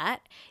shared that,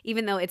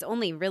 even though it's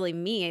only really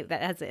me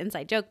that has the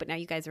inside joke, but now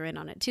you guys are in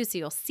on it too. So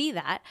you'll see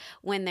that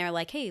when they're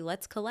like, hey,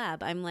 let's collab.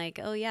 I'm like,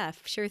 oh yeah,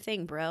 sure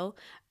thing, bro.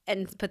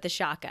 And put the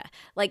shaka.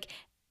 Like,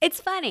 it's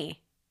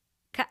funny.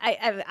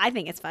 I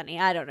think it's funny.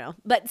 I don't know.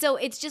 But so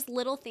it's just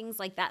little things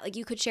like that. Like,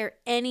 you could share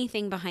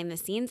anything behind the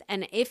scenes.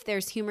 And if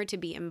there's humor to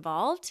be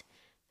involved,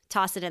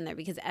 toss it in there,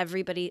 because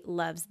everybody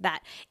loves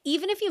that.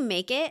 Even if you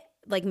make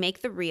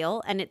the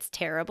reel and it's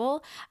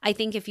terrible, I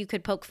think if you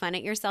could poke fun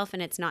at yourself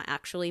and it's not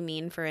actually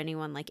mean for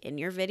anyone like in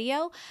your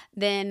video,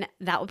 then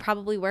that would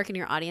probably work and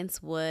your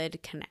audience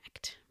would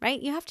connect,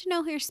 right? You have to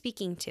know who you're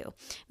speaking to.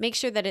 Make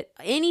sure that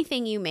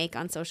anything you make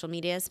on social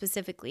media,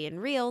 specifically in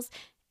reels,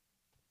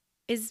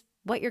 is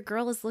what your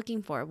girl is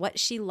looking for, what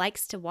she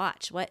likes to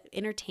watch, what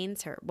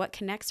entertains her, what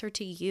connects her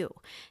to you.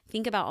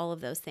 Think about all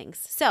of those things.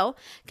 So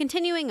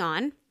continuing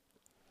on,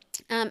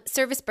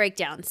 service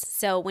breakdowns.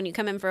 So when you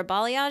come in for a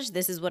balayage,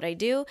 this is what I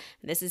do.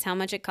 This is how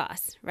much it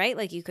costs, right?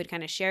 Like, you could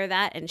kind of share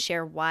that and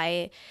share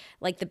why,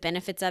 like the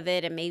benefits of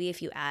it. And maybe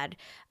if you add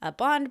a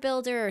bond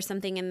builder or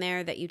something in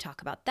there that you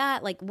talk about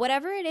that, like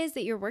whatever it is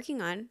that you're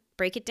working on,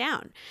 break it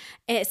down.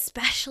 And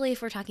especially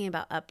if we're talking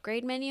about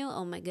upgrade menu.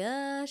 Oh my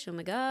gosh.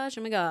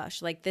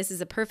 Like, this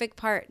is a perfect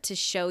part to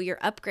show your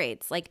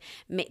upgrades. Like,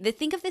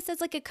 think of this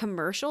as like a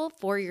commercial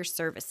for your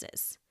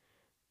services.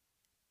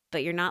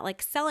 But you're not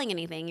like selling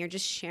anything. You're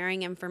just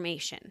sharing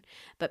information.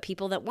 But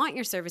people that want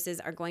your services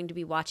are going to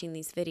be watching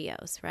these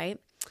videos, right?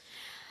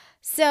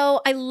 So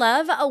I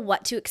love a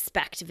what to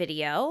expect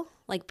video.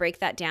 Like, break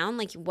that down.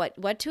 Like,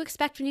 what to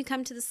expect when you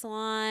come to the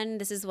salon.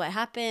 This is what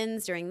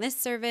happens during this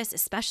service,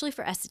 especially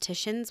for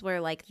estheticians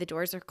where like the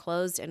doors are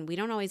closed and we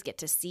don't always get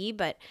to see,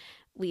 but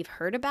we've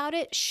heard about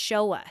it.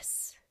 Show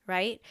us.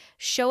 Right?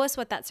 Show us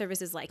what that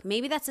service is like.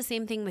 Maybe that's the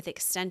same thing with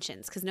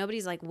extensions, because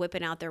nobody's like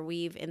whipping out their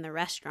weave in the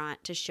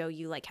restaurant to show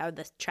you like how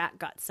the track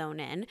got sewn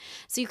in.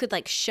 So you could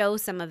like show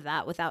some of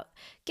that without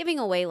giving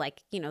away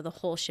like, the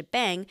whole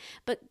shebang,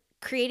 but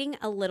creating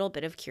a little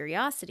bit of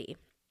curiosity.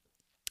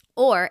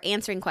 Or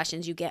answering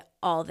questions you get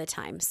all the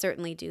time.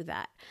 Certainly do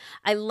that.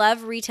 I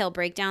love retail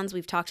breakdowns.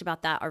 We've talked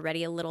about that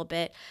already a little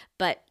bit.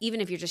 But even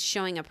if you're just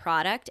showing a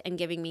product and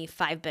giving me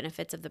 5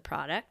 benefits of the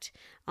product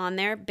on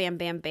there, bam,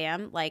 bam,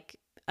 bam, like,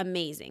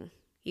 amazing.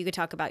 You could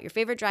talk about your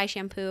favorite dry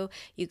shampoo.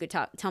 You could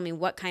tell me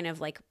what kind of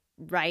like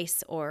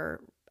rice or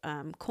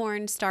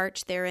corn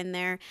starch there in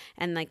there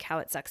and like how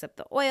it sucks up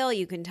the oil.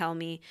 You can tell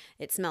me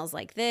it smells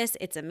like this.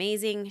 It's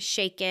amazing.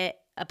 Shake it,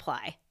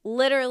 apply.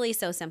 Literally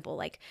so simple,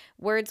 like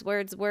words,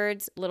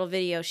 little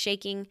video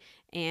shaking,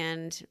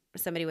 and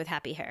somebody with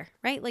happy hair,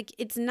 right? Like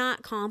it's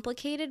not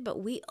complicated,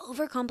 but we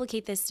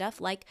overcomplicate this stuff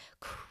like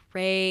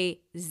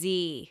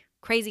crazy.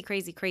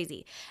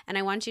 And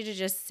I want you to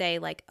just say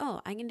like,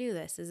 oh, I can do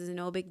this. This is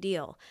no big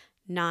deal.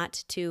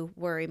 Not to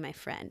worry, my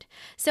friend.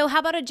 So how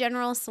about a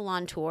general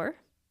salon tour?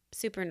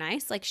 Super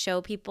nice. Like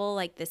show people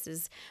like this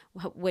is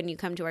when you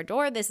come to our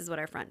door, this is what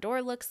our front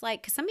door looks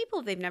like. Because some people,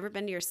 if they've never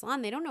been to your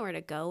salon, they don't know where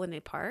to go when they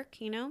park,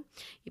 you know?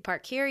 You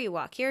park here, you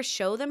walk here,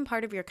 show them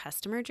part of your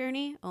customer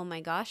journey. Oh my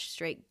gosh,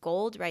 straight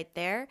gold right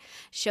there.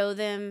 Show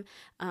them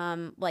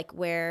like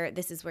where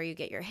this is where you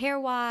get your hair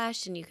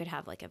washed, and you could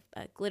have like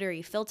a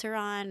glittery filter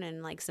on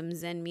and like some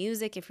Zen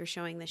music if you're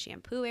showing the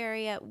shampoo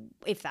area,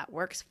 if that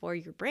works for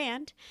your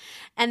brand.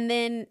 And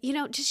then, you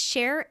know, just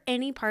share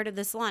any part of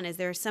the salon. Is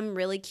there some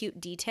really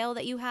cute detail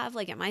that you have?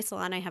 Like at my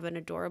salon, I have an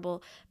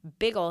adorable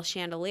big old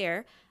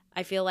chandelier.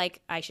 I feel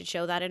like I should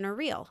show that in a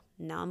reel.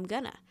 Now I'm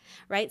gonna,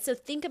 right? So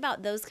think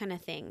about those kind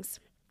of things.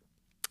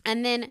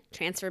 And then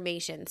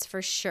transformations,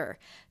 for sure.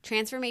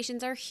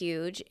 Transformations are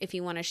huge if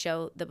you want to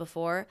show the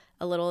before,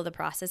 a little of the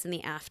process, and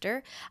the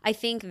after. I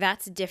think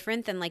that's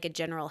different than like a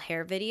general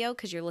hair video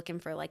because you're looking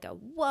for like a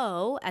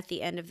whoa at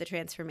the end of the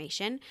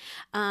transformation.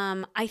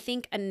 I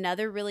think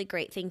another really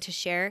great thing to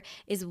share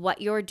is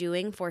what you're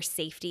doing for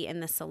safety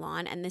in the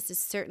salon. And this is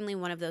certainly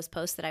one of those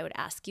posts that I would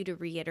ask you to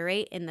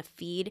reiterate in the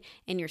feed,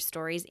 in your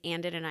stories,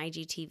 and in an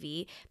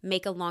IGTV.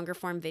 Make a longer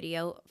form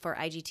video for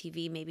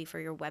IGTV, maybe for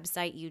your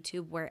website,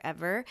 YouTube,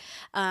 wherever.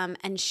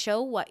 And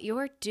show what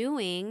you're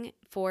doing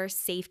for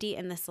safety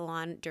in the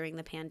salon during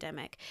the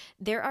pandemic.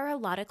 There are a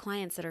lot of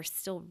clients that are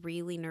still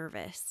really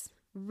nervous,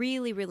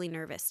 really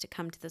nervous to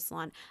come to the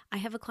salon. I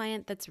have a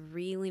client that's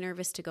really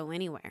nervous to go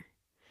anywhere.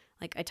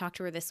 Like I talked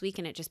to her this week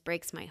and it just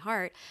breaks my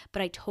heart,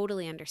 but I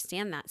totally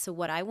understand that. So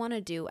what I want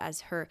to do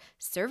as her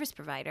service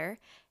provider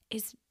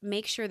is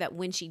make sure that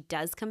when she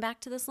does come back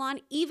to the salon,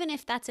 even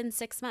if that's in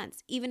 6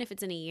 months, even if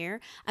it's in a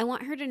year, I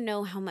want her to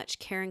know how much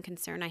care and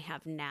concern I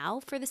have now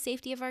for the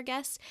safety of our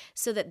guests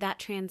so that that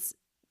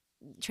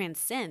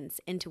transcends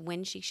into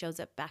when she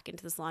shows up back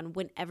into the salon,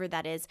 whenever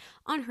that is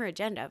on her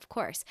agenda, of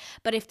course.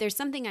 But if there's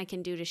something I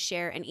can do to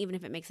share, and even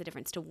if it makes a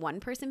difference to one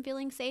person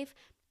feeling safe,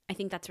 I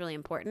think that's really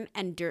important.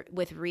 And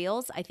with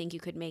Reels, I think you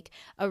could make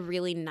a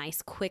really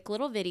nice, quick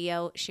little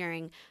video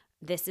sharing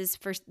this is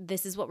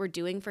what we're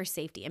doing for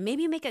safety. And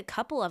maybe make a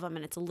couple of them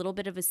and it's a little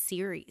bit of a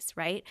series,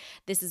 right?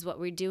 This is what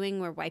we're doing.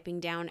 We're wiping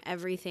down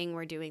everything.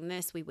 We're doing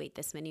this. We wait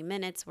this many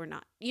minutes. We're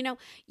not, you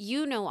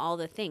know all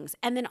the things.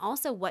 And then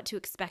also what to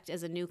expect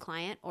as a new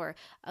client or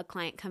a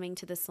client coming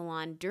to the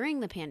salon during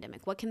the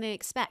pandemic. What can they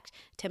expect?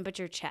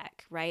 Temperature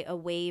check, right? A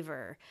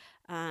waiver,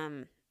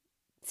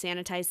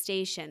 sanitized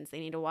stations, they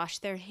need to wash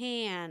their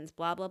hands,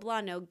 blah, blah, blah,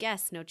 no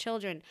guests, no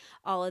children,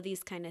 all of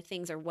these kind of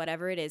things or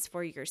whatever it is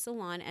for your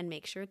salon, and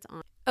make sure it's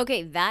on.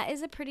 Okay, that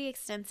is a pretty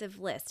extensive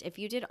list. If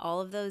you did all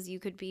of those, you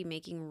could be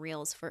making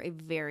reels for a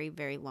very,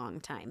 very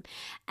long time.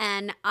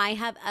 And I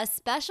have a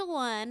special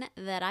one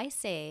that I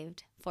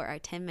saved for our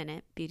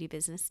 10-minute beauty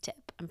business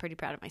tip. I'm pretty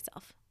proud of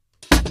myself.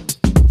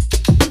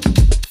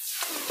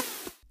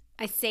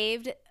 I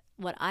saved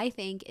what I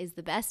think is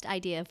the best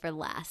idea for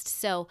last.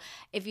 So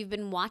if you've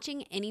been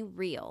watching any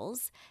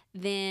reels,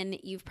 then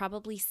you've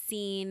probably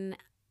seen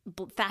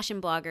fashion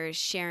bloggers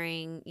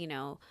sharing,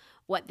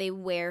 what they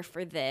wear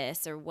for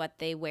this or what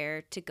they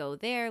wear to go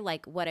there,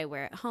 like what I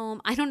wear at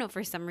home. I don't know,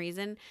 for some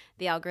reason,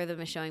 the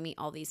algorithm is showing me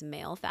all these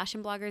male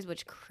fashion bloggers,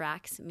 which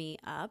cracks me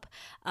up.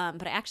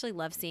 But I actually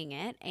love seeing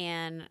it.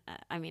 And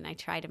I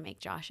try to make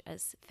Josh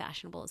as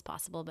fashionable as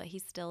possible, but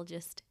he's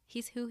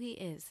who he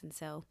is. And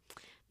so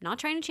not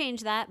trying to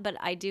change that, but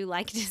I do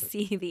like to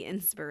see the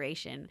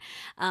inspiration.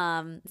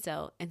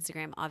 So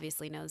Instagram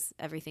obviously knows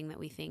everything that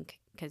we think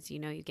because you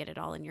get it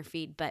all in your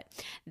feed. But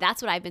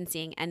that's what I've been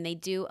seeing. And they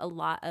do a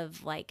lot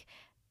of like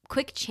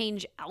quick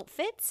change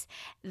outfits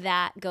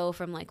that go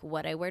from like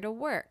what I wear to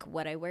work,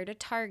 what I wear to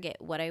Target,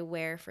 what I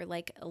wear for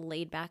like a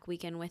laid back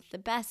weekend with the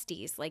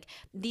besties, like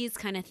these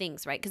kind of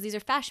things, right? Because these are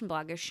fashion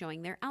bloggers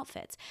showing their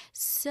outfits.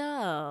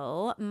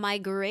 So my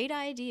great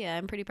idea,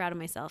 I'm pretty proud of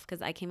myself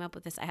because I came up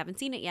with this. I haven't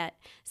seen it yet.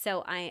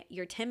 So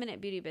your 10-minute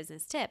beauty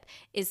business tip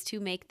is to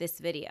make this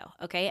video,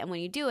 okay? And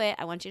when you do it,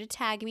 I want you to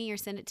tag me or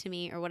send it to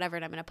me or whatever,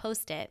 and I'm going to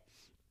post it.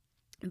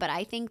 But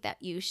I think that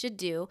you should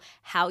do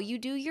how you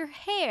do your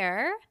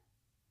hair,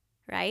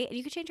 right? And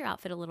you could change your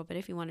outfit a little bit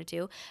if you wanted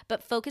to,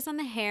 but focus on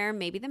the hair,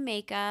 maybe the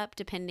makeup,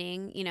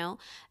 depending,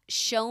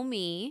 show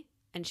me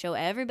and show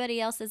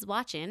everybody else is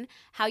watching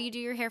how you do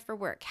your hair for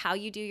work, how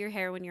you do your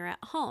hair when you're at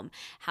home,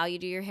 how you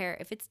do your hair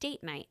if it's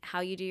date night,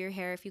 how you do your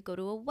hair if you go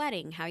to a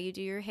wedding, how you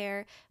do your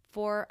hair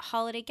for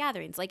holiday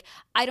gatherings. Like,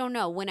 I don't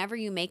know, whenever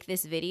you make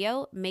this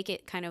video, make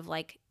it kind of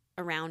like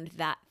around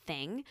that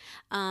thing.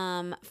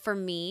 For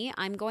me,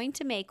 I'm going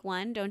to make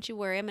one. Don't you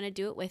worry. I'm going to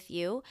do it with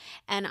you.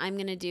 And I'm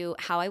going to do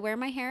how I wear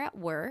my hair at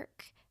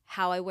work,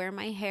 how I wear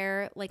my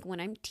hair like when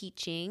I'm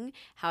teaching,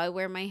 how I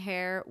wear my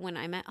hair when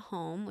I'm at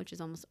home, which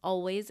is almost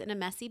always in a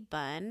messy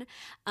bun.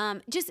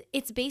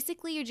 It's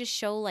basically you just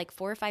show like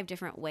 4 or 5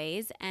 different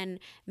ways, and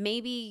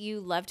maybe you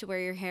love to wear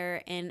your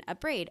hair in a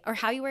braid, or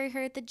how you wear your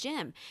hair at the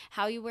gym,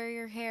 how you wear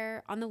your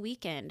hair on the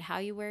weekend, how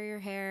you wear your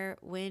hair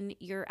when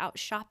you're out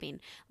shopping.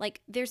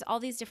 Like there's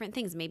all these different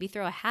things. Maybe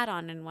throw a hat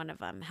on in one of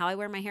them, how I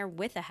wear my hair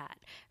with a hat,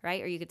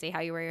 right? Or you could say how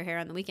you wear your hair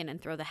on the weekend and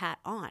throw the hat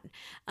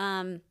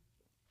on.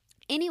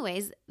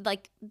 Anyways,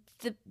 like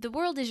the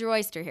world is your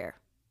oyster here.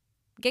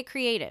 Get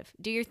creative.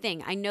 Do your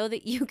thing. I know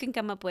that you can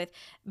come up with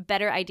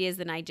better ideas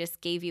than I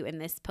just gave you in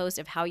this post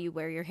of how you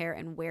wear your hair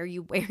and where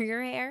you wear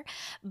your hair.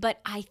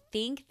 But I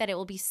think that it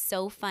will be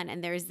so fun.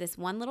 And there's this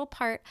one little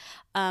part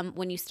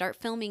when you start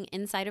filming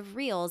inside of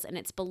Reels, and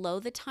it's below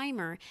the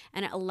timer,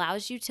 and it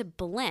allows you to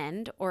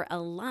blend or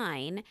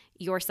align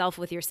yourself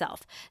with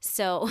yourself.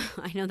 So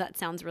I know that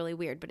sounds really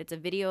weird, but it's a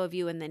video of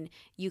you, and then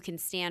you can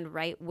stand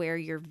right where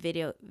your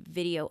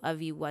video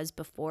of you was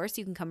before. So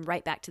you can come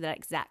right back to that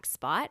exact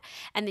spot,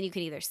 and then you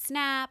can either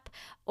snap,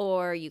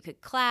 or you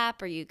could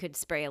clap, or you could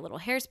spray a little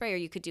hairspray, or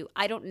you could do,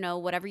 I don't know,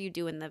 whatever you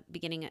do in the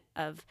beginning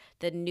of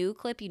the new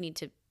clip, you need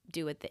to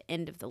do at the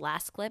end of the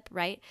last clip,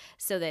 right?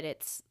 So that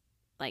it's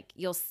like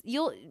you'll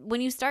when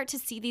you start to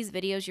see these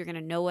videos, you're going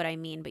to know what I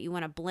mean, but you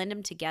want to blend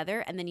them together,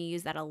 and then you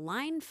use that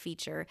align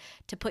feature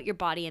to put your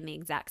body in the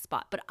exact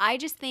spot. But I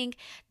just think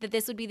that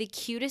this would be the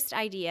cutest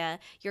idea.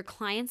 Your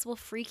clients will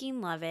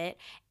freaking love it,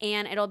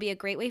 and it'll be a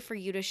great way for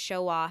you to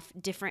show off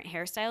different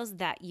hairstyles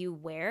that you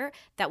wear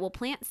that will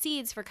plant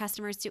seeds for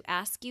customers to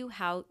ask you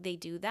how they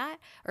do that,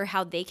 or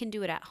how they can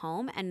do it at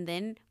home. And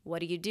then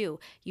what do?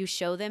 You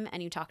show them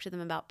and you talk to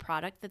them about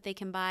product that they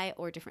can buy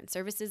or different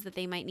services that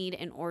they might need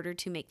in order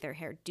to make their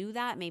hair do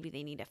that. Maybe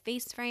they need a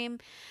face frame.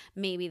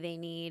 Maybe they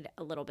need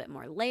a little bit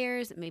more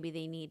layers. Maybe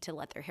they need to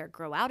let their hair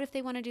grow out if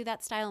they want to do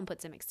that style and put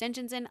some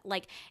extensions in.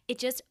 Like, it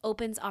just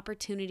opens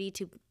opportunity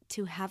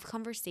to have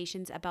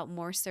conversations about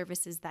more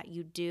services that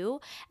you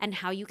do and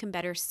how you can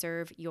better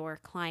serve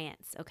your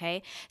clients,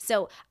 okay?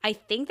 So I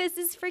think this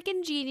is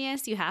freaking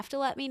genius. You have to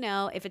let me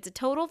know. If it's a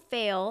total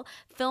fail,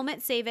 film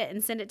it, save it,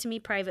 and send it to me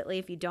privately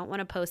if you don't want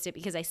to post it,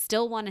 because I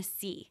still want to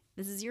see.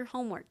 This is your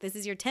homework. This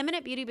is your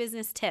 10-minute beauty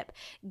business tip.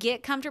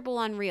 Get comfortable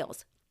on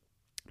Reels.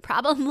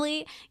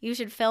 Probably you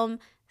should film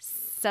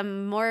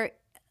some more,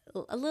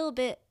 a little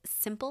bit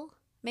simple,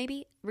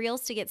 maybe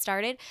Reels to get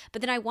started.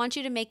 But then I want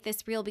you to make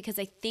this reel because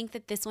I think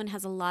that this one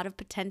has a lot of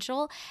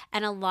potential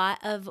and a lot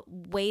of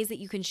ways that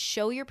you can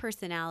show your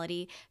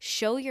personality,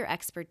 show your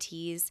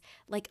expertise,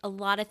 like a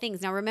lot of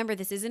things. Now remember,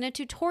 this isn't a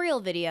tutorial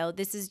video.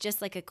 This is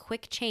just like a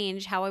quick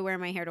change, how I wear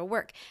my hair to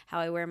work, how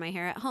I wear my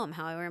hair at home,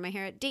 how I wear my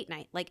hair at date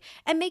night, like,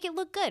 and make it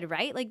look good,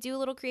 right? Like, do a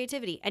little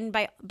creativity. And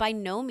by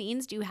no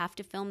means do you have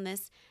to film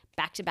this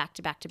back to back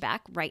to back to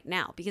back right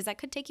now, because that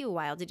could take you a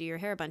while to do your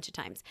hair a bunch of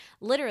times.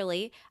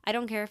 Literally, I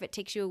don't care if it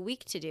takes you a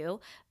week to do,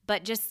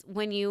 but just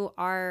when your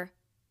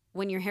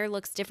hair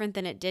looks different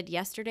than it did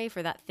yesterday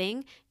for that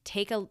thing,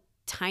 take a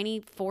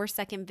tiny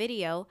 4-second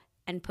video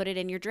and put it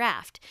in your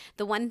draft.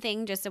 The one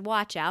thing just to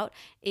watch out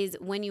is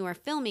when you are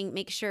filming,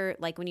 make sure,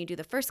 like when you do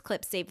the first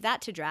clip, save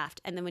that to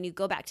draft. And then when you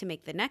go back to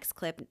make the next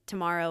clip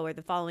tomorrow or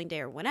the following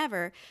day or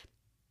whenever,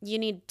 you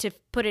need to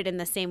put it in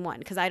the same one,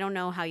 because I don't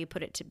know how you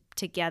put it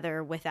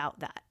together without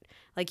that.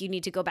 Like, you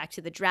need to go back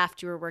to the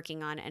draft you were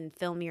working on and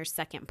film your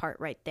second part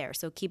right there.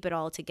 So keep it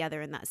all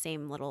together in that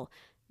same little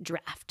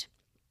draft.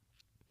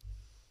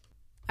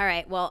 All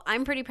right, well,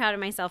 I'm pretty proud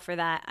of myself for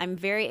that. I'm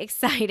very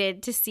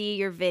excited to see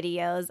your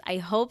videos. I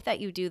hope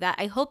that you do that.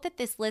 I hope that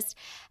this list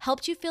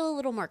helped you feel a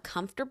little more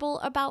comfortable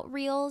about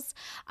Reels.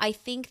 I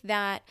think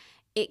that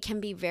it can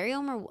be very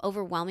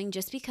overwhelming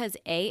just because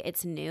A,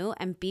 it's new,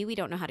 and B, we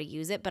don't know how to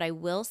use it. But I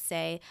will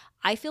say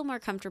I feel more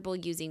comfortable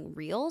using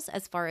Reels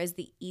as far as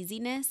the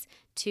easiness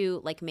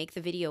to like make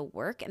the video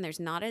work. And there's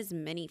not as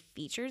many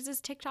features as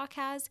TikTok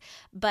has,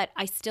 but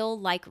I still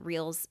like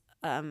Reels.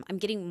 I'm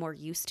getting more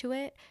used to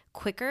it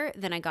quicker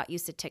than I got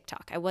used to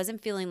TikTok. I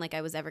wasn't feeling like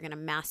I was ever going to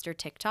master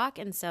TikTok.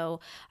 And so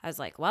I was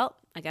like, well,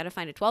 I got to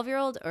find a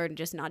 12-year-old or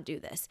just not do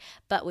this.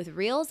 But with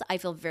Reels, I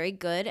feel very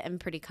good and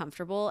pretty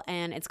comfortable,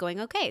 and it's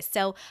going okay.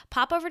 So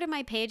pop over to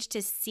my page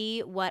to see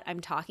what I'm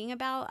talking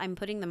about. I'm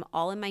putting them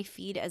all in my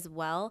feed as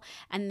well.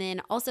 And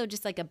then also,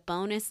 just like a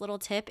bonus little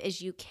tip,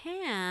 is you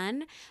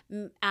can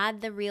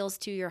add the Reels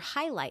to your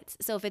highlights.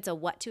 So if it's a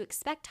what to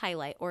expect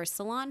highlight or a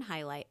salon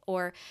highlight,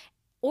 or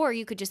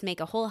you could just make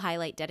a whole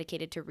highlight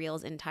dedicated to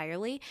Reels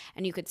entirely,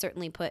 and you could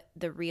certainly put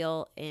the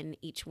reel in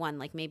each one.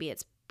 Like maybe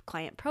it's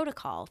client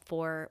protocol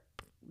for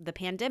the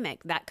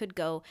pandemic. That could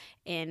go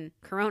in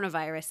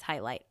coronavirus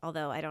highlight,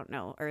 although I don't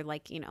know, or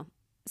like,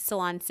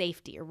 salon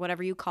safety or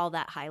whatever you call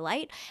that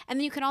highlight. And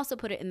then you can also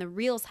put it in the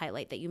Reels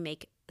highlight that you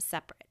make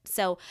separate.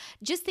 So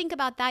just think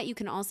about that. You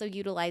can also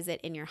utilize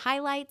it in your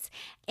highlights.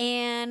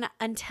 And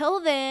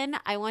until then,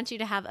 I want you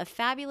to have a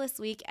fabulous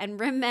week. And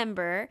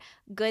remember,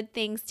 good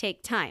things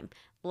take time.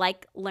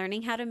 like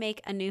learning how to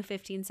make a new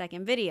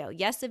 15-second video.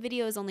 Yes, the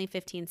video is only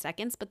 15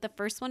 seconds, but the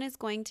first one is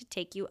going to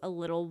take you a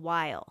little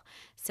while.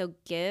 So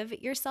give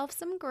yourself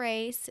some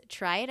grace,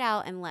 try it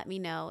out, and let me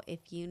know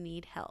if you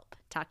need help.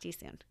 Talk to you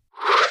soon.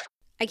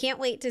 I can't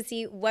wait to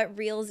see what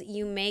reels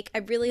you make. I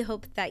really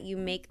hope that you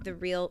make the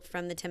reel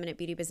from the 10-minute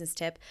beauty business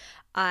tip.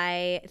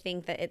 I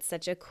think that it's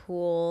such a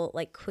cool,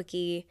 like,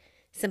 quickie,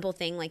 simple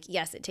thing. Like,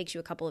 yes, it takes you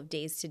a couple of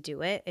days to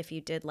do it. If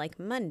you did like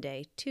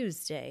Monday,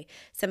 Tuesday,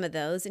 some of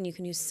those, and you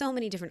can use so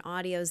many different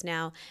audios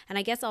now. And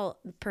I guess I'll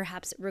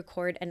perhaps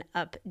record an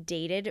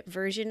updated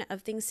version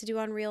of things to do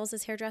on reels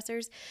as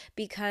hairdressers,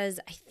 because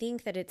I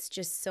think that it's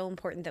just so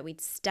important that we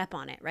step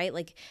on it, right?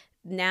 Like,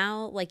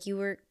 now, like, you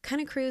were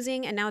kind of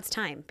cruising and now it's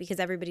time because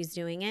everybody's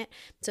doing it.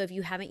 So if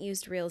you haven't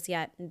used reels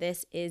yet,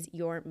 this is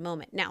your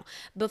moment. Now,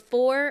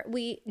 before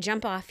we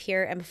jump off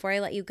here and before I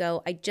let you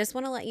go, I just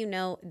want to let you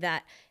know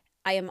that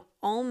I am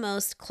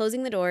almost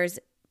closing the doors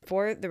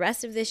for the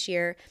rest of this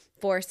year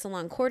for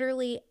Salon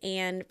Quarterly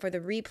and for the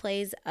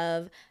replays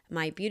of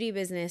my beauty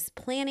business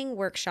planning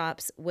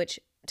workshops, which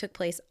took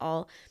place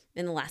all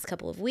in the last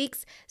couple of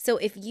weeks. So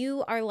if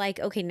you are like,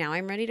 okay, now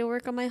I'm ready to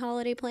work on my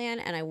holiday plan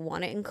and I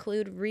want to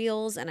include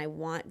reels and I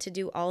want to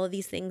do all of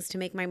these things to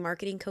make my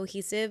marketing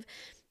cohesive,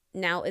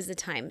 now is the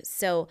time.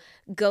 So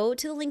go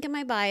to the link in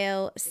my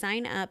bio,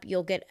 sign up.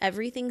 You'll get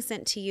everything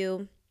sent to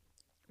you.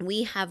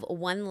 We have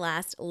one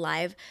last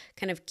live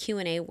kind of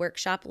Q&A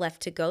workshop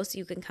left to go, so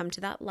you can come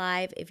to that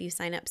live if you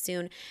sign up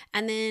soon.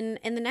 And then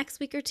in the next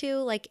week or two,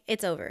 like,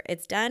 it's over.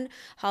 It's done.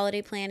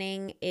 Holiday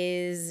planning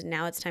is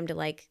now, it's time to,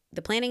 like,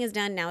 the planning is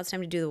done. Now it's time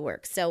to do the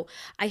work. So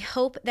I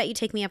hope that you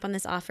take me up on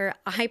this offer.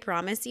 I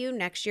promise you,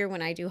 next year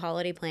when I do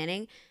holiday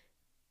planning,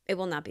 it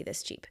will not be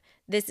this cheap.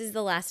 This is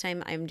the last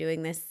time I'm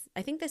doing this.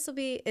 I think this will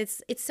be,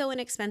 it's so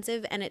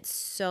inexpensive and it's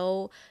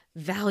so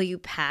value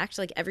packed.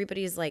 Like,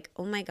 everybody is like,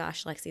 oh my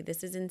gosh, Lexi,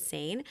 this is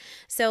insane.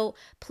 So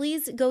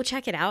please go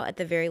check it out at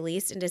the very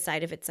least and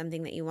decide if it's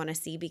something that you want to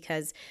see,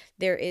 because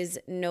there is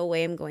no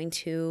way I'm going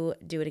to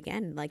do it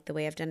again like the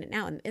way I've done it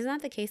now. And isn't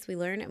that the case? We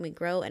learn and we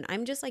grow. And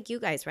I'm just like you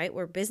guys, right?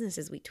 We're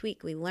businesses. We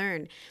tweak, we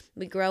learn,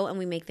 we grow, and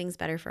we make things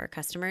better for our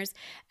customers.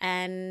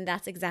 And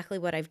that's exactly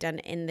what I've done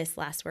in this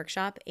last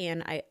workshop.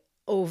 And I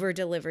over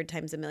delivered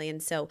times a million.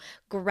 So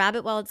grab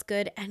it while it's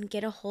good and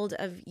get a hold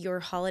of your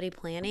holiday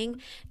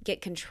planning,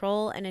 get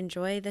control, and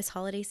enjoy this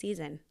holiday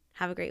season.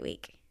 Have a great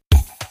week.